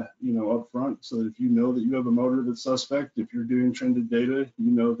time, up front, so that if you know that you have a motor that's suspect, if you're doing trended data, you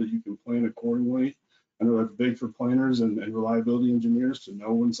know that you can plan accordingly. I know that's big for planners and reliability engineers to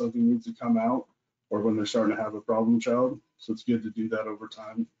know when something needs to come out or when they're starting to have a problem child. So it's good to do that over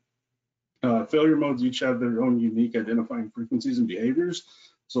time. Failure modes each have their own unique identifying frequencies and behaviors.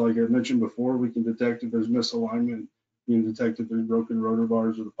 So like I mentioned before, we can detect if there's misalignment. We can detect if there's broken rotor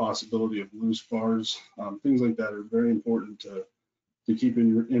bars or the possibility of loose bars. Things like that are very important to keep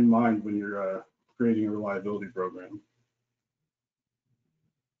in mind when you're creating a reliability program.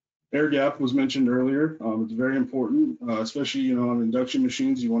 Air gap was mentioned earlier. It's very important, especially on induction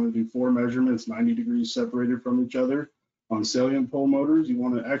machines. You want to do 4 measurements 90 degrees separated from each other. On salient pole motors, you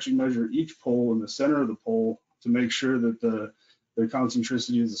want to actually measure each pole in the center of the pole to make sure that the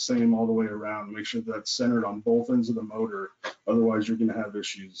concentricity is the same all the way around. Make sure that's centered on both ends of the motor. Otherwise, you're going to have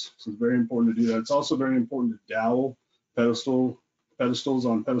issues. So it's very important to do that. It's also very important to dowel pedestals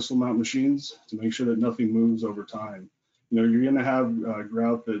on pedestal mount machines to make sure that nothing moves over time. You're going to have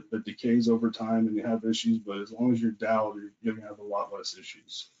grout that decays over time and you have issues, but as long as you're doweled, you're going to have a lot less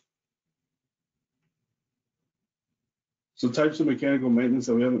issues. So types of mechanical maintenance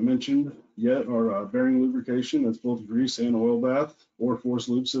that we haven't mentioned yet are bearing lubrication, that's both grease and oil bath, or forced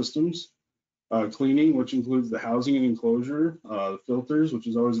lube systems. Cleaning, which includes the housing and enclosure, the filters, which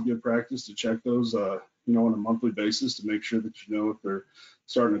is always a good practice to check those, on a monthly basis to make sure that if they're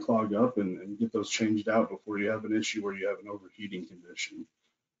starting to clog up and get those changed out before you have an issue where you have an overheating condition.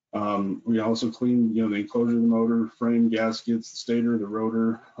 We also clean, the enclosure of the motor, frame, gaskets, the stator, the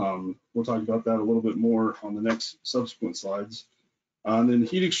rotor. We'll talk about that a little bit more on the next subsequent slides. And then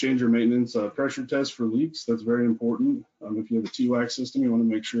heat exchanger maintenance, pressure test for leaks. That's very important. If you have a TWAC system, you want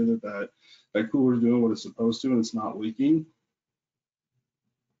to make sure that cooler is doing what it's supposed to and it's not leaking.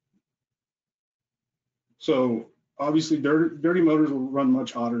 So obviously, dirty motors will run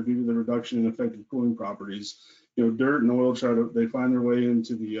much hotter due to the reduction in effective cooling properties. Dirt and oil they find their way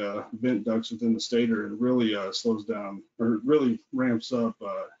into the vent ducts within the stator and really slows down or really ramps up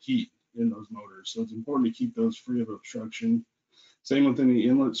heat in those motors. So it's important to keep those free of obstruction. Same with any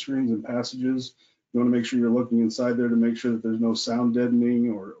inlet screens and passages. You want to make sure you're looking inside there to make sure that there's no sound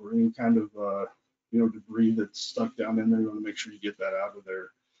deadening or any kind of debris that's stuck down in there. You want to make sure you get that out of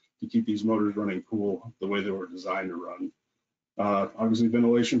there to keep these motors running cool the way they were designed to run. Obviously,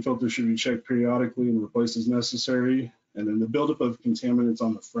 ventilation filters should be checked periodically and replaced as necessary. And then the buildup of contaminants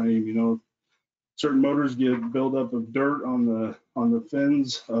on the frame. Certain motors get buildup of dirt on the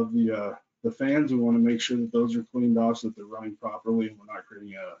fins of the fans. We want to make sure that those are cleaned off so that they're running properly and we're not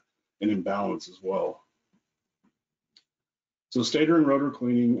creating an imbalance as well. So stator and rotor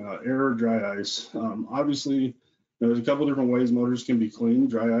cleaning, air or dry ice. Obviously, there's a couple different ways motors can be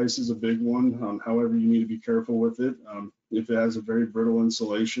cleaned. Dry ice is a big one. However, you need to be careful with it. If it has a very brittle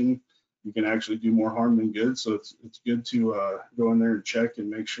insulation, you can actually do more harm than good. So it's good to go in there and check and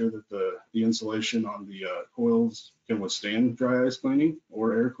make sure that the insulation on the coils can withstand dry ice cleaning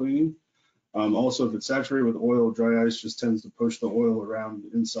or air cleaning. Also, if it's saturated with oil, dry ice just tends to push the oil around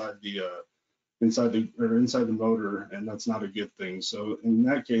inside the motor, and that's not a good thing. So in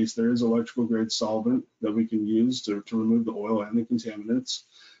that case, there is electrical grade solvent that we can use to remove the oil and the contaminants.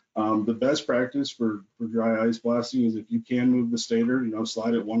 The best practice for dry ice blasting is if you can move the stator,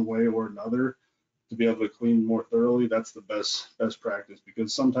 slide it one way or another to be able to clean more thoroughly. That's the best practice,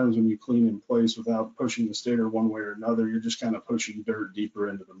 because sometimes when you clean in place without pushing the stator one way or another, you're just kind of pushing dirt deeper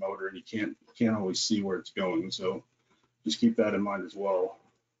into the motor and you can't always see where it's going. So just keep that in mind as well.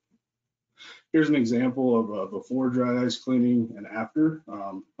 Here's an example of before dry ice cleaning and after.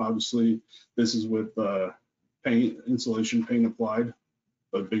 Obviously, this is with insulation paint applied,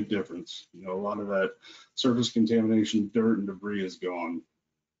 but big difference. A lot of that surface contamination, dirt, and debris is gone.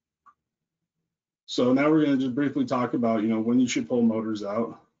 So now we're going to just briefly talk about, when you should pull motors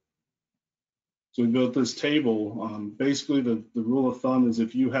out. So we built this table. Basically, the rule of thumb is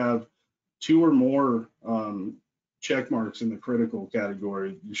if you have 2 or more check marks in the critical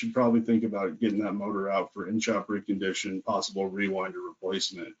category, you should probably think about getting that motor out for in-shop recondition, possible rewind or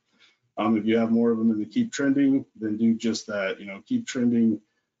replacement. If you have more of them in the keep trending, then do just that. Keep trending.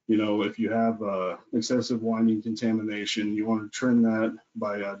 If you have excessive winding contamination, you want to trend that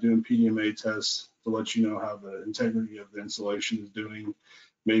by doing PDMA tests to let you know how the integrity of the insulation is doing.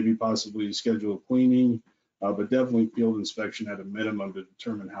 Maybe possibly schedule cleaning, but definitely field inspection at a minimum to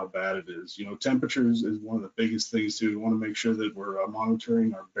determine how bad it is. Temperatures is one of the biggest things too. We want to make sure that we're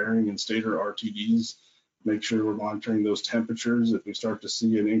monitoring our bearing and stator RTDs. Make sure we're monitoring those temperatures. If we start to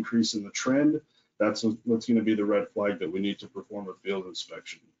see an increase in the trend, that's what's going to be the red flag that we need to perform a field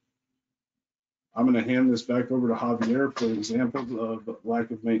inspection. I'm going to hand this back over to Javier for examples of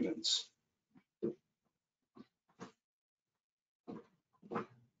lack of maintenance.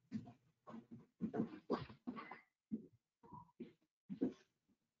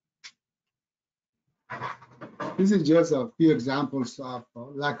 This is just a few examples of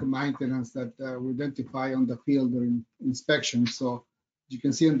lack of maintenance that we identify on the field during inspection. So you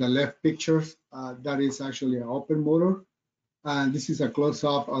can see in the left pictures, that is actually an open motor. And this is a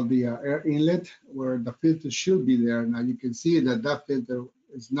close-up of the air inlet where the filter should be there. Now you can see that that filter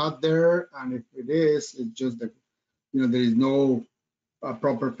is not there. And if it is, it's just that, there is no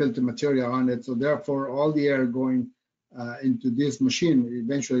proper filter material on it. So therefore, all the air going into this machine,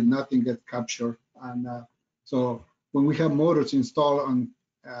 eventually nothing gets captured. And so when we have motors installed on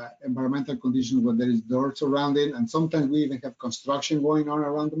environmental conditions where there is dirt surrounding, and sometimes we even have construction going on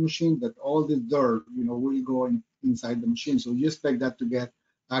around the machine, that all this dirt, will go inside the machine. So you expect that to get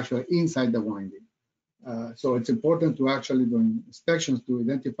actually inside the winding. So it's important to actually do inspections to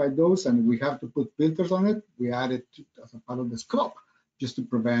identify those, and we have to put filters on it. We add it as a part of the scope, just to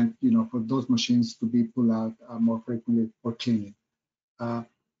prevent, for those machines to be pulled out more frequently for cleaning.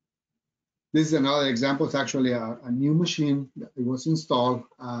 This is another example. It's actually a new machine that it was installed.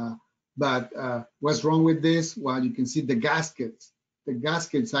 But what's wrong with this? Well, you can see the gaskets. The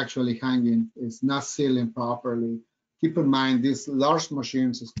gaskets actually hanging is not sealing properly. Keep in mind, these large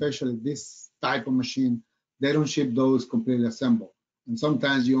machines, especially this type of machine, they don't ship those completely assembled. And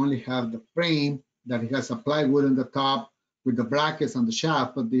sometimes you only have the frame that has a plywood on the top, with the brackets on the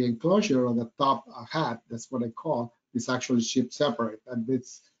shaft, but the enclosure or the top hat, that's what I call, is actually shipped separate. And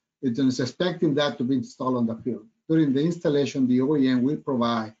it's expecting that to be installed on the field. During the installation, the OEM will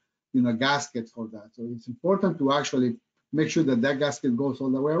provide, gaskets for that. So it's important to actually make sure that that gasket goes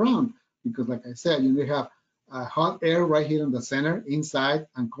all the way around, because like I said, you have hot air right here in the center, inside,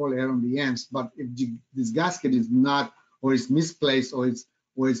 and cold air on the ends. But if this gasket is not, or is misplaced, or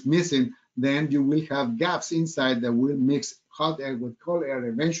it's missing, then you will have gaps inside that will mix hot air with cold air,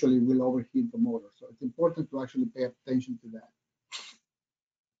 eventually will overheat the motor. So it's important to actually pay attention to that.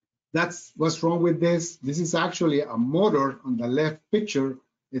 That's what's wrong with this. This is actually a motor on the left picture.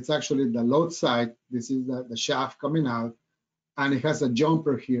 It's actually the load side. This is the shaft coming out, and it has a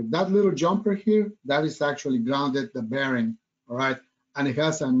jumper here. That little jumper here, that is actually grounded, the bearing, all right? And it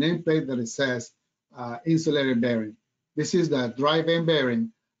has a nameplate that it says insulated bearing. This is the dry vane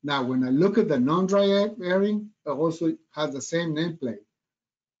bearing. Now, when I look at the non-dry bearing, it also has the same nameplate,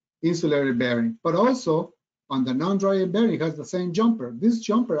 insulated bearing, but also on the non-dry bearing, it has the same jumper. This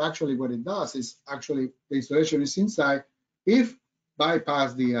jumper, actually, what it does is actually the insulation is inside if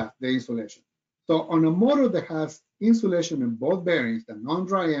bypass the insulation. So on a motor that has insulation in both bearings, the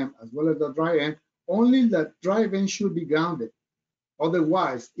non-dry end as well as the dry end, only the dry end should be grounded.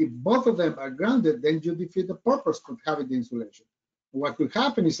 Otherwise, if both of them are grounded, then you defeat the purpose of having the insulation. What could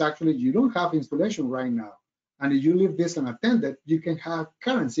happen is actually you don't have insulation right now. And if you leave this unattended, you can have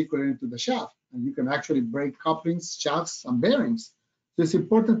current circulating into the shaft, and you can actually break couplings, shafts, and bearings. So it's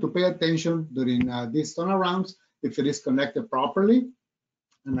important to pay attention during these turnarounds if it is connected properly.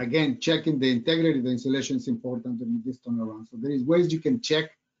 And again, checking the integrity of the insulation is important during this turnaround. So there is ways you can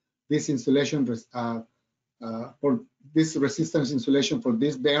check this insulation for this resistance insulation for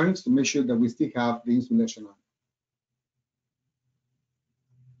these bearings to make sure that we still have the insulation on.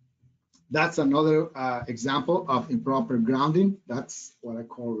 That's another example of improper grounding. That's what I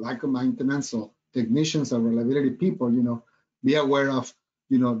call lack of maintenance. So technicians or reliability people, be aware of,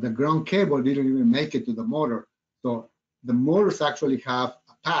 the ground cable didn't even make it to the motor. So the motors actually have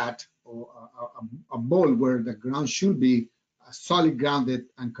a pad or a bowl where the ground should be solid grounded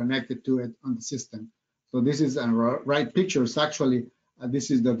and connected to it on the system. So this is a right picture. It's actually,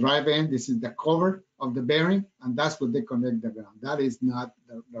 this is the drive end, this is the cover of the bearing, and that's what they connect the ground. That is not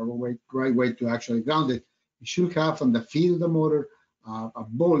the right way to actually ground it. You should have on the feet of the motor a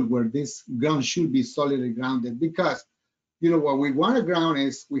bowl where this ground should be solidly grounded, because what we want to ground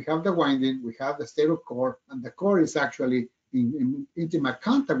is we have the winding, we have the stator core, and the core is actually in intimate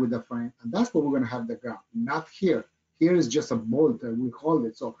contact with the frame, and that's where we're going to have the ground, not here. Here is just a bolt that we hold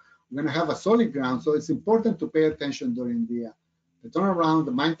it. So we're going to have a solid ground. So it's important to pay attention during the turnaround,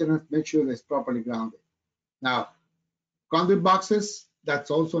 the maintenance, make sure that it's properly grounded. Now, conduit boxes, that's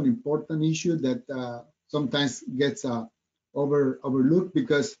also an important issue that sometimes gets overlooked,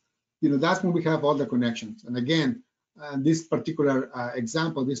 because that's when we have all the connections. And again, this particular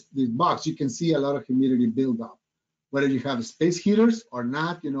example, this box, you can see a lot of humidity buildup. Whether you have space heaters or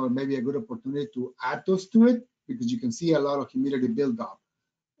not, it may be a good opportunity to add those to it, because you can see a lot of humidity buildup.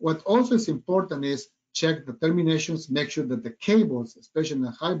 What also is important is check the terminations, make sure that the cables, especially in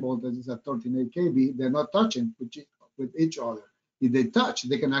the high voltage, is at 13.8 kV, they're not touching with each other. If they touch,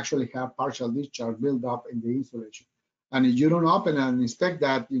 they can actually have partial discharge build up in the insulation. And if you don't open and inspect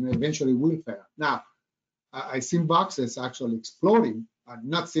that, eventually will fail. Now, I've seen boxes actually exploding. I've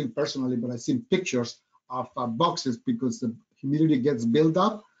not seen personally, but I've seen pictures of boxes because the humidity gets built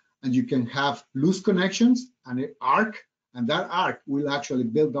up, and you can have loose connections and an arc, and that arc will actually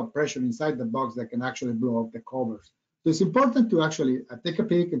build up pressure inside the box that can actually blow up the covers. So it's important to actually take a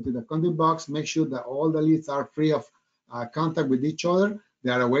peek into the conduit box, make sure that all the leads are free of contact with each other,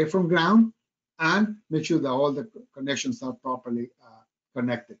 they are away from ground, and make sure that all the connections are properly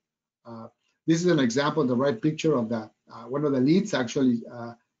connected. This is an example, the right picture of that. One of the leads actually,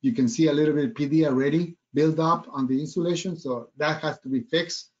 you can see a little bit PD already built up on the insulation, so that has to be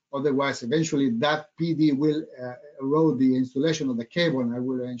fixed. Otherwise, eventually that PD will erode the insulation of the cable, and it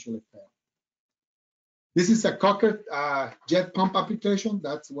will eventually fail. This is a Cocker jet pump application.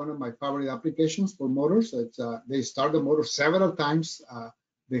 That's one of my favorite applications for motors. It's, they start the motor several times.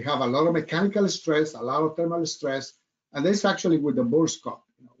 They have a lot of mechanical stress, a lot of thermal stress, and this actually with the borescope.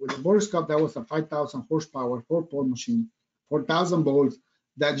 With the borescope, that was a 5,000 horsepower, 4-pole machine, 4,000 volts.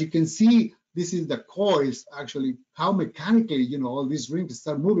 That you can see, this is the coils actually, how mechanically, all these rings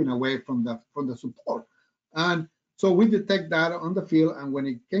start moving away from the support. And so we detect that on the field, and when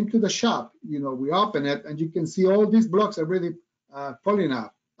it came to the shop, we open it, and you can see all these blocks are really falling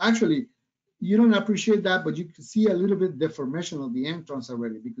out. Actually, you don't appreciate that, but you can see a little bit deformation of the entrance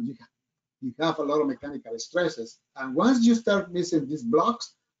already, because you have a lot of mechanical stresses. And once you start missing these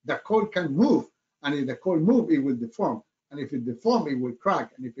blocks, the coil can move. And if the coil move, it will deform. And if it deform, it will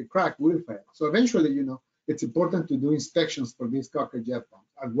crack. And if it crack, it will fail. So eventually, you know, it's important to do inspections for these cocker jet pumps,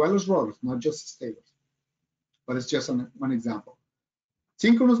 as well as rotors, not just stators. But it's just one example.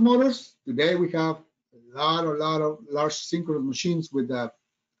 Synchronous motors. Today we have a lot of large synchronous machines with a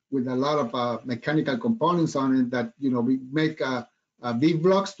lot of mechanical components on it that, you know, we make V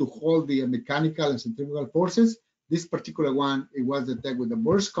blocks to hold the mechanical and centrifugal forces. This particular one, it was detected with the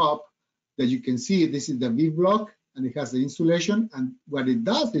burst cup that you can see. This is the V block, and it has the insulation. And what it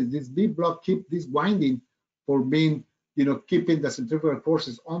does is this V block keep this winding for being, you know, keeping the centrifugal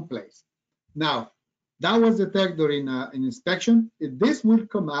forces on place. Now, that was detected during an inspection. If this will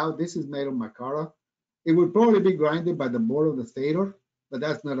come out, this is made of micara. It will probably be grinded by the board of the stator, but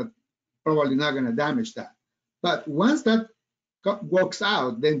that's probably not going to damage that. But once that walks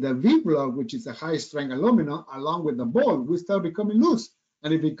out, then the V block, which is a high strength aluminum, along with the ball, will start becoming loose.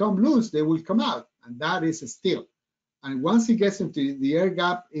 And if it become loose, they will come out, and that is a steel. And once it gets into the air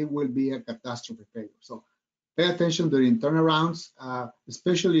gap, it will be a catastrophe failure. So pay attention during turnarounds,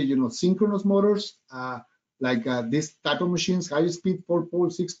 especially, you know, synchronous motors, like this type of machines, high speed, 4-pole,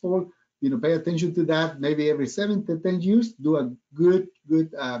 6-pole. You know, pay attention to that. Maybe every 7 to 10 years, do a good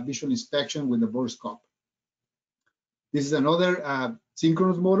visual inspection with the bore scope. This is another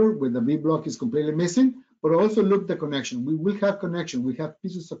synchronous motor where the V block is completely missing, but also look the connection. We will have connection. We have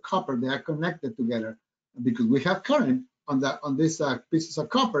pieces of copper that are connected together because we have current on these pieces of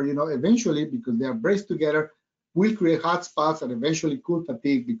copper. You know, eventually, because they are braced together, will create hot spots and eventually cool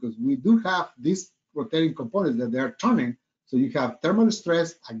fatigue because we do have these rotating components that they are turning. So you have thermal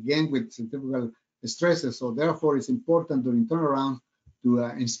stress, again, with centrifugal stresses. So therefore, it's important during turnaround to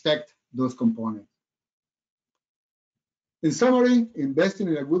inspect those components. In summary, investing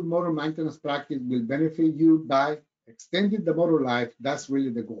in a good motor maintenance practice will benefit you by extending the motor life. That's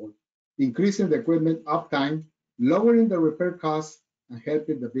really the goal. Increasing the equipment uptime, lowering the repair costs, and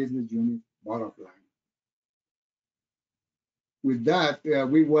helping the business unit bottom line. With that,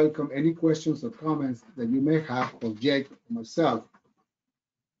 we welcome any questions or comments that you may have for Jake or myself.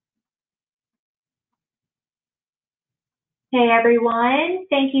 Hey everyone,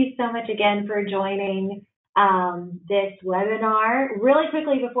 thank you so much again for joining this webinar. Really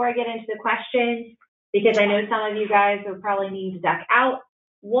quickly before I get into the questions, because I know some of you guys will probably need to duck out.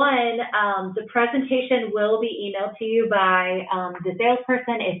 One, the presentation will be emailed to you by the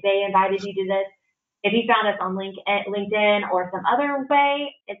salesperson if they invited you to this. If you found us on LinkedIn or some other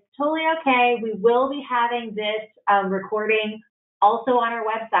way, it's totally okay. We will be having this recording also on our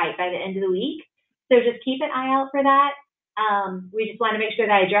website by the end of the week. So just keep an eye out for that. We just want to make sure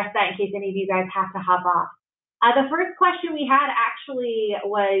that I address that in case any of you guys have to hop off. The first question we had actually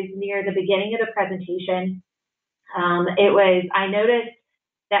was near the beginning of the presentation. I noticed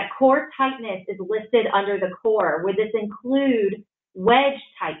that core tightness is listed under the core. Would this include wedge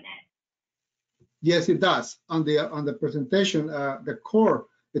tightness? Yes, it does. On the presentation, the core,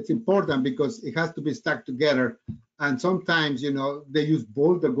 it's important because it has to be stuck together. And sometimes, you know, they use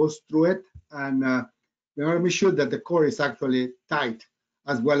bolt that goes through it. And we want to make sure that the core is actually tight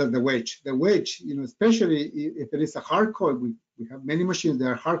as well as the wedge. The wedge, you know, especially if it is a hard coil, we have many machines that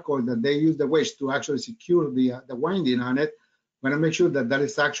are hard coil that they use the wedge to actually secure the winding on it. We want to make sure that that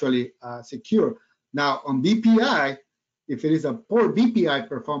is actually secure. Now on BPI, if it is a poor BPI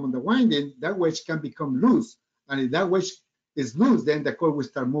perform on the winding, that wedge can become loose. And if that wedge is loose, then the coil will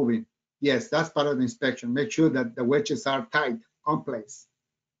start moving. Yes, that's part of the inspection. Make sure that the wedges are tight on place.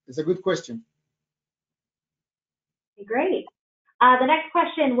 It's a good question. Great. The next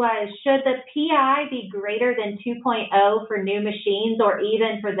question was, should the PI be greater than 2.0 for new machines or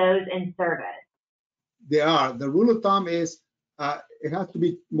even for those in service? They are. The rule of thumb is it has to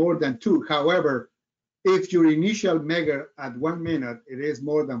be more than 2. However, if your initial mega at 1 minute, it is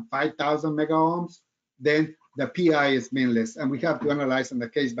more than 5,000 mega ohms, then the PI is meaningless. And we have to analyze on the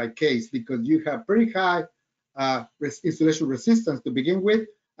case by case because you have pretty high insulation resistance to begin with,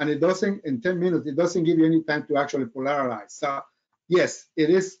 and it doesn't, in 10 minutes, it doesn't give you any time to actually polarize. So yes,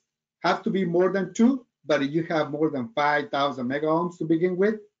 it is have to be more than 2, but if you have more than 5,000 mega ohms to begin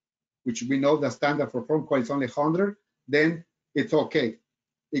with, which we know the standard for foam coil is only 100, then it's okay.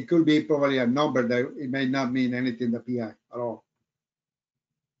 It could be probably a number that it may not mean anything, the PI at all.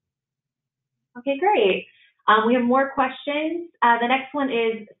 Okay, great. We have more questions. The next one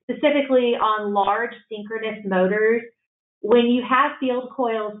is specifically on large synchronous motors. When you have field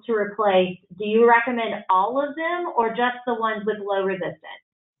coils to replace, do you recommend all of them or just the ones with low resistance?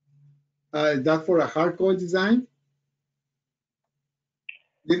 Is that for a hard coil design?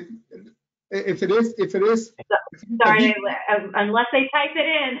 If it is, if it is a Sorry, VPI, unless they type it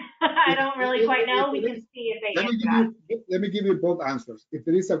in, I don't really quite know. We can see if they answer that. let me give you both answers. If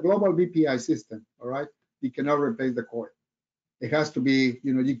it is a global VPI system, all right, you cannot replace the coil. It has to be,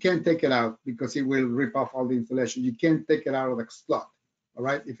 you can't take it out because it will rip off all the insulation. You can't take it out of the slot, all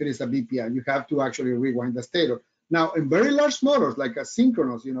right? If it is a VPI, you have to actually rewind the stator. Now, in very large motors, like a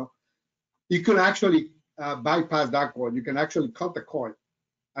synchronous, you can actually bypass that coil. You can actually cut the coil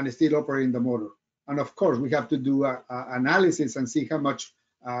and still operating the motor. And of course, we have to do analysis and see how much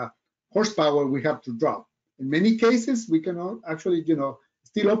horsepower we have to drop. In many cases, we can actually,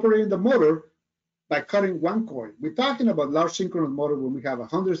 still operating the motor by cutting one coil. We're talking about large synchronous motor when we have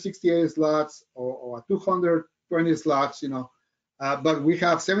 168 slots or 220 slots, but we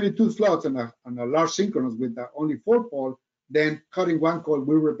have 72 slots on a large synchronous with only 4 pole, then cutting one coil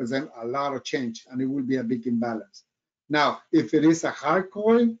will represent a lot of change and it will be a big imbalance. Now, if it is a hard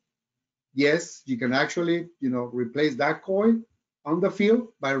coil, yes, you can actually, replace that coil on the field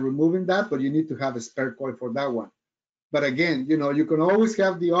by removing that, but you need to have a spare coil for that one. But again, you can always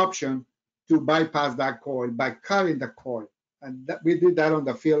have the option to bypass that coil by cutting the coil. And we did that on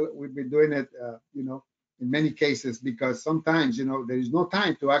the field. We've been doing it, in many cases, because sometimes, there is no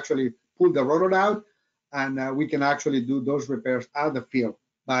time to actually pull the rotor out, and we can actually do those repairs out of the field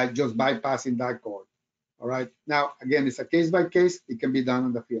by just bypassing that coil. All right. Now, again, it's a case by case. It can be done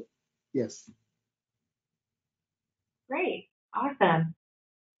on the field. Yes. Great. Awesome.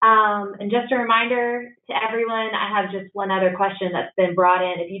 And just a reminder to everyone, I have just one other question that's been brought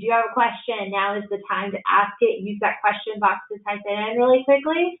in. If you do have a question, now is the time to ask it. Use that question box to type it in really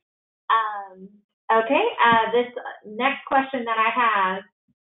quickly. Okay, this next question that I have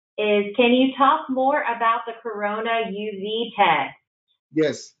is, can you talk more about the Corona UV test?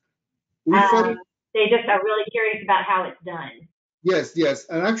 Yes. They just are really curious about how it's done. Yes.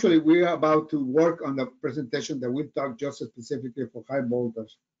 And actually, we are about to work on the presentation that will talk just specifically for high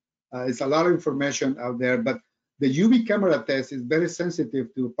voltage. It's a lot of information out there, but the UV camera test is very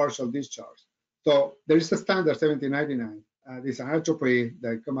sensitive to partial discharge. So there is a standard 1799. It's an IEEE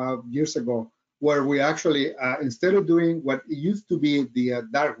that came out years ago, where we actually, instead of doing what it used to be the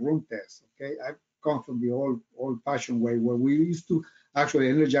dark room test, okay? I come from the old-fashioned way where we used to actually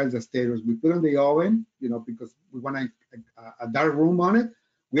energize the stators. We put on the oven, because we want a dark room on it.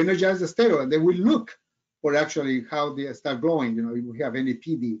 We energize the stator, and then we look for actually how they start glowing, if we have any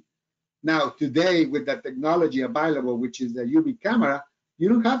PD. Now, today, with the technology available, which is the UV camera, you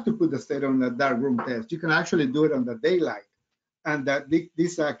don't have to put the stator on the dark room test. You can actually do it on the daylight. And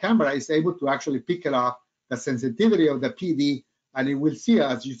this camera is able to actually pick it up, the sensitivity of the PD, and it will see,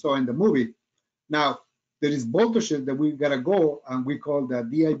 as you saw in the movie. Now, there is voltages that we gotta go, and we call the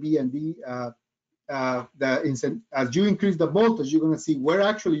DIB and D. As you increase the voltage, you're gonna see where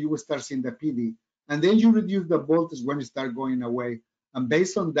actually you will start seeing the PD, and then you reduce the voltage when it start going away. And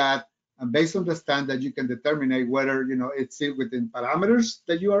based on that, and based on the standard, you can determine whether it's within parameters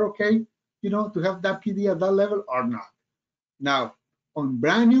that you are okay, to have that PD at that level or not. Now, on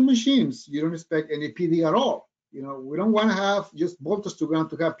brand new machines, you don't expect any PD at all. We don't want to have just voltage to ground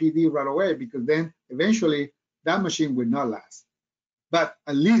to have PD right away, because then eventually that machine will not last. But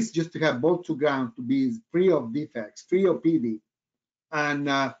at least just to have voltage to ground to be free of defects, free of PD. And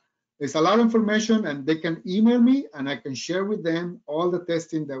there's a lot of information, and they can email me, and I can share with them all the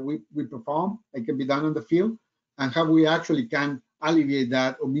testing that we perform. It can be done on the field, and how we actually can alleviate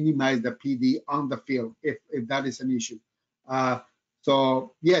that or minimize the PD on the field if that is an issue.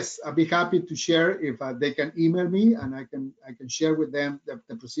 So yes, I'd be happy to share if they can email me, and I can share with them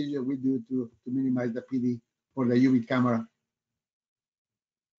the procedure we do to minimize the PD for the UV camera.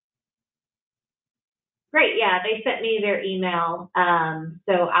 Great, yeah, they sent me their email,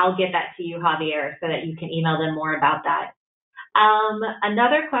 so I'll get that to you, Javier, so that you can email them more about that.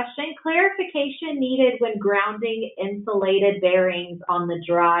 Another question, clarification needed when grounding insulated bearings on the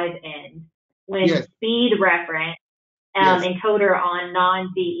drive end when speed reference encoder on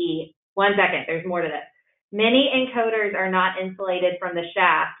non-DE. 1 second, there's more to this. Many encoders are not insulated from the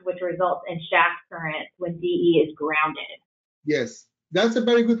shaft, which results in shaft current when DE is grounded. Yes, that's a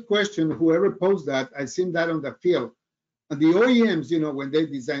very good question. Whoever posed that, I've seen that on the field. And the OEMs, when they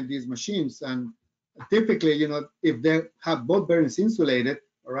design these machines, and typically, if they have both bearings insulated,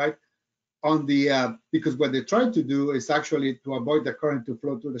 all right, on the, because what they try to do is actually to avoid the current to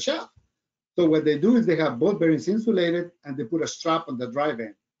flow through the shaft. So what they do is they have both bearings insulated, and they put a strap on the drive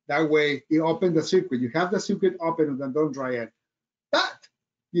end. That way, it opens the circuit. You have the circuit open on the don't dry end. But,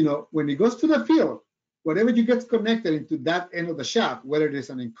 when it goes to the field, whatever you get connected into that end of the shaft, whether it is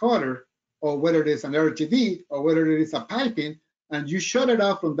an encoder or whether it is an RTD or whether it is a piping, and you shut it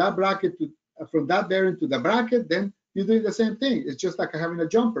off from that bracket from that bearing to the bracket, then you're doing the same thing. It's just like having a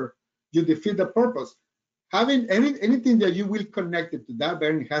jumper. You defeat the purpose. Having anything that you will connect it to that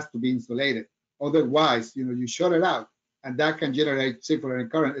bearing has to be insulated. Otherwise, you shut it out, and that can generate circular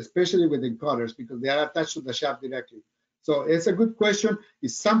current, especially with encoders, because they are attached to the shaft directly. So it's a good question.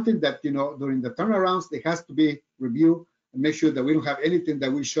 It's something that, during the turnarounds, it has to be reviewed and make sure that we don't have anything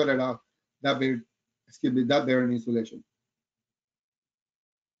that will shut it out, that bearing insulation.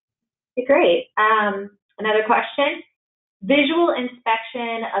 Okay, great. Another question. Visual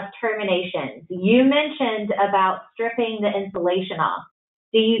inspection of terminations. You mentioned about stripping the insulation off.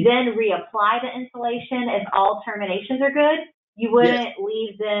 Do you then reapply the insulation if all terminations are good? You wouldn't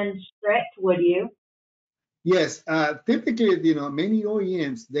leave them stripped, would you? Yes, typically, many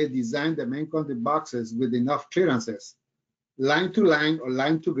OEMs, they design the main conduit boxes with enough clearances, line to line or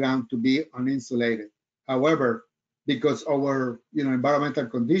line to ground, to be uninsulated. However, because our environmental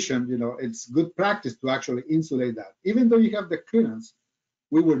condition, it's good practice to actually insulate that. Even though you have the clearance,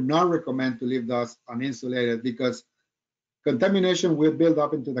 we would not recommend to leave those uninsulated, because contamination will build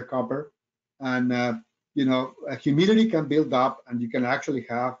up into the copper, and humidity can build up, and you can actually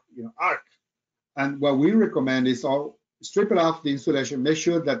have arc. And what we recommend is strip it off the insulation, make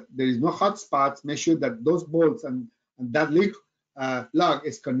sure that there is no hot spots, make sure that those bolts and that lug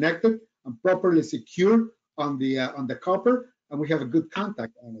is connected and properly secured on the copper, and we have a good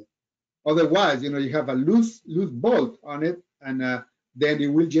contact on it. Otherwise, you have a loose bolt on it, and then it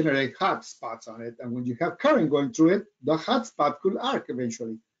will generate hot spots on it. And when you have current going through it, the hot spot could arc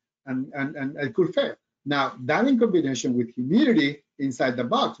eventually, and it could fail. Now, that in combination with humidity inside the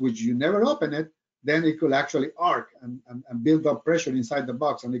box, which you never open it, then it could actually arc and build up pressure inside the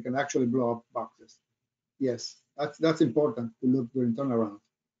box, and it can actually blow up boxes. Yes, that's important to look during turnaround.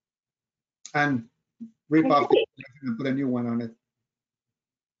 And rip off the and put a new one on it.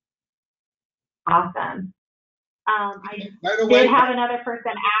 Awesome. I did have another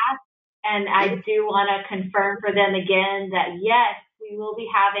person ask, and I do want to confirm for them again that yes, we will be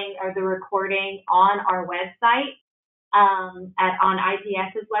having the recording on our website, on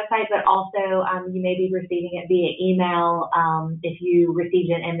IPS's website, but also you may be receiving it via email if you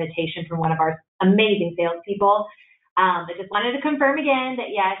received an invitation from one of our amazing salespeople. I just wanted to confirm again that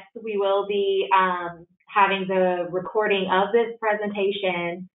yes, we will be having the recording of this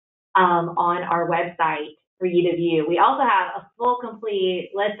presentation on our website for you to view. We also have a full,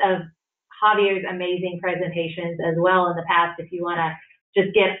 complete list of Javier's amazing presentations as well in the past. If you want to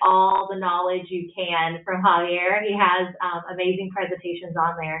just get all the knowledge you can from Javier, he has amazing presentations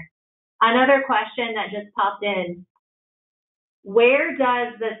on there. Another question that just popped in: where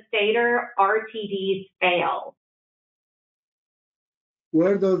does the stator RTDs fail?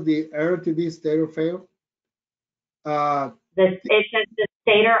 Where does the RTD stator fail? It says the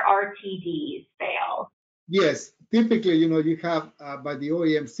stator RTDs fail. Yes, typically, you have by the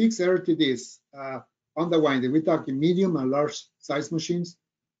OEM 6 RTDs on the winding. We're talking medium and large size machines.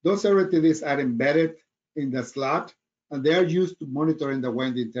 Those RTDs are embedded in the slot, and they are used to monitoring the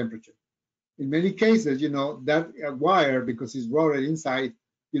winding temperature. In many cases, that wire, because it's rotted inside,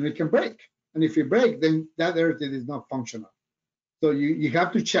 it can break. And if it breaks, then that RTD is not functional. So you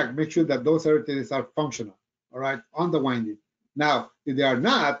have to check, make sure that those RTDs are functional, all right, on the winding. Now, if they are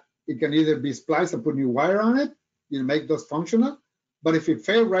not, it can either be spliced and put new wire on it, make those functional. But if it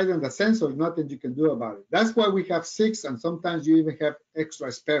fails right on the sensor, there's nothing you can do about it. That's why we have 6, and sometimes you even have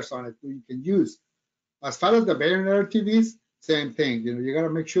extra spares on it that you can use. As far as the bearing RTDs, same thing. You got to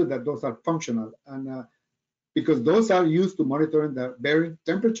make sure that those are functional, and because those are used to monitoring the bearing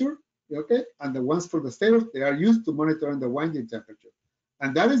temperature, okay? And the ones for the stators, they are used to monitoring the winding temperature.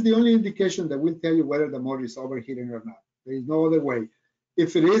 And that is the only indication that will tell you whether the motor is overheating or not. There is no other way.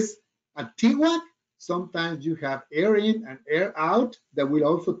 If it is a T-WAC, sometimes you have air in and air out that will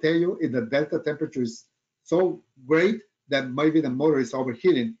also tell you if the delta temperature is so great that maybe the motor is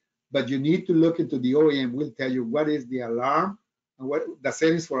overheating. But you need to look into the OEM, will tell you what is the alarm and what the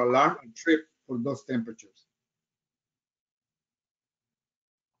settings for alarm and trip for those temperatures.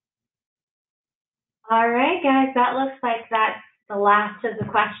 All right, guys, that looks like that's the last of the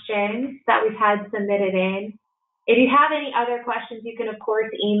questions that we've had submitted in. If you have any other questions, you can, of course,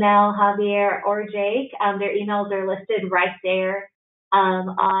 email Javier or Jake. Their emails are listed right there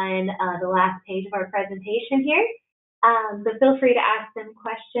on the last page of our presentation here. So feel free to ask them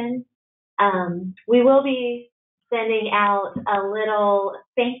questions. We will be sending out a little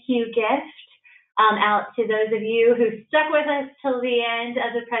thank you gift out to those of you who stuck with us till the end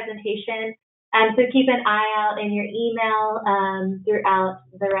of the presentation. So keep an eye out in your email throughout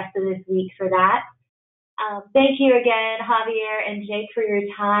the rest of this week for that. Thank you again, Javier and Jake, for your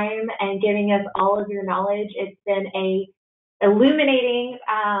time and giving us all of your knowledge. It's been a illuminating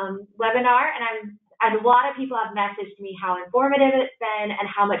webinar, and a lot of people have messaged me how informative it's been and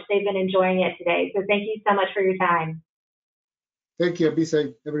how much they've been enjoying it today. So thank you so much for your time. Thank you. Be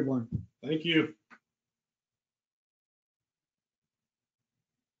safe, everyone. Thank you.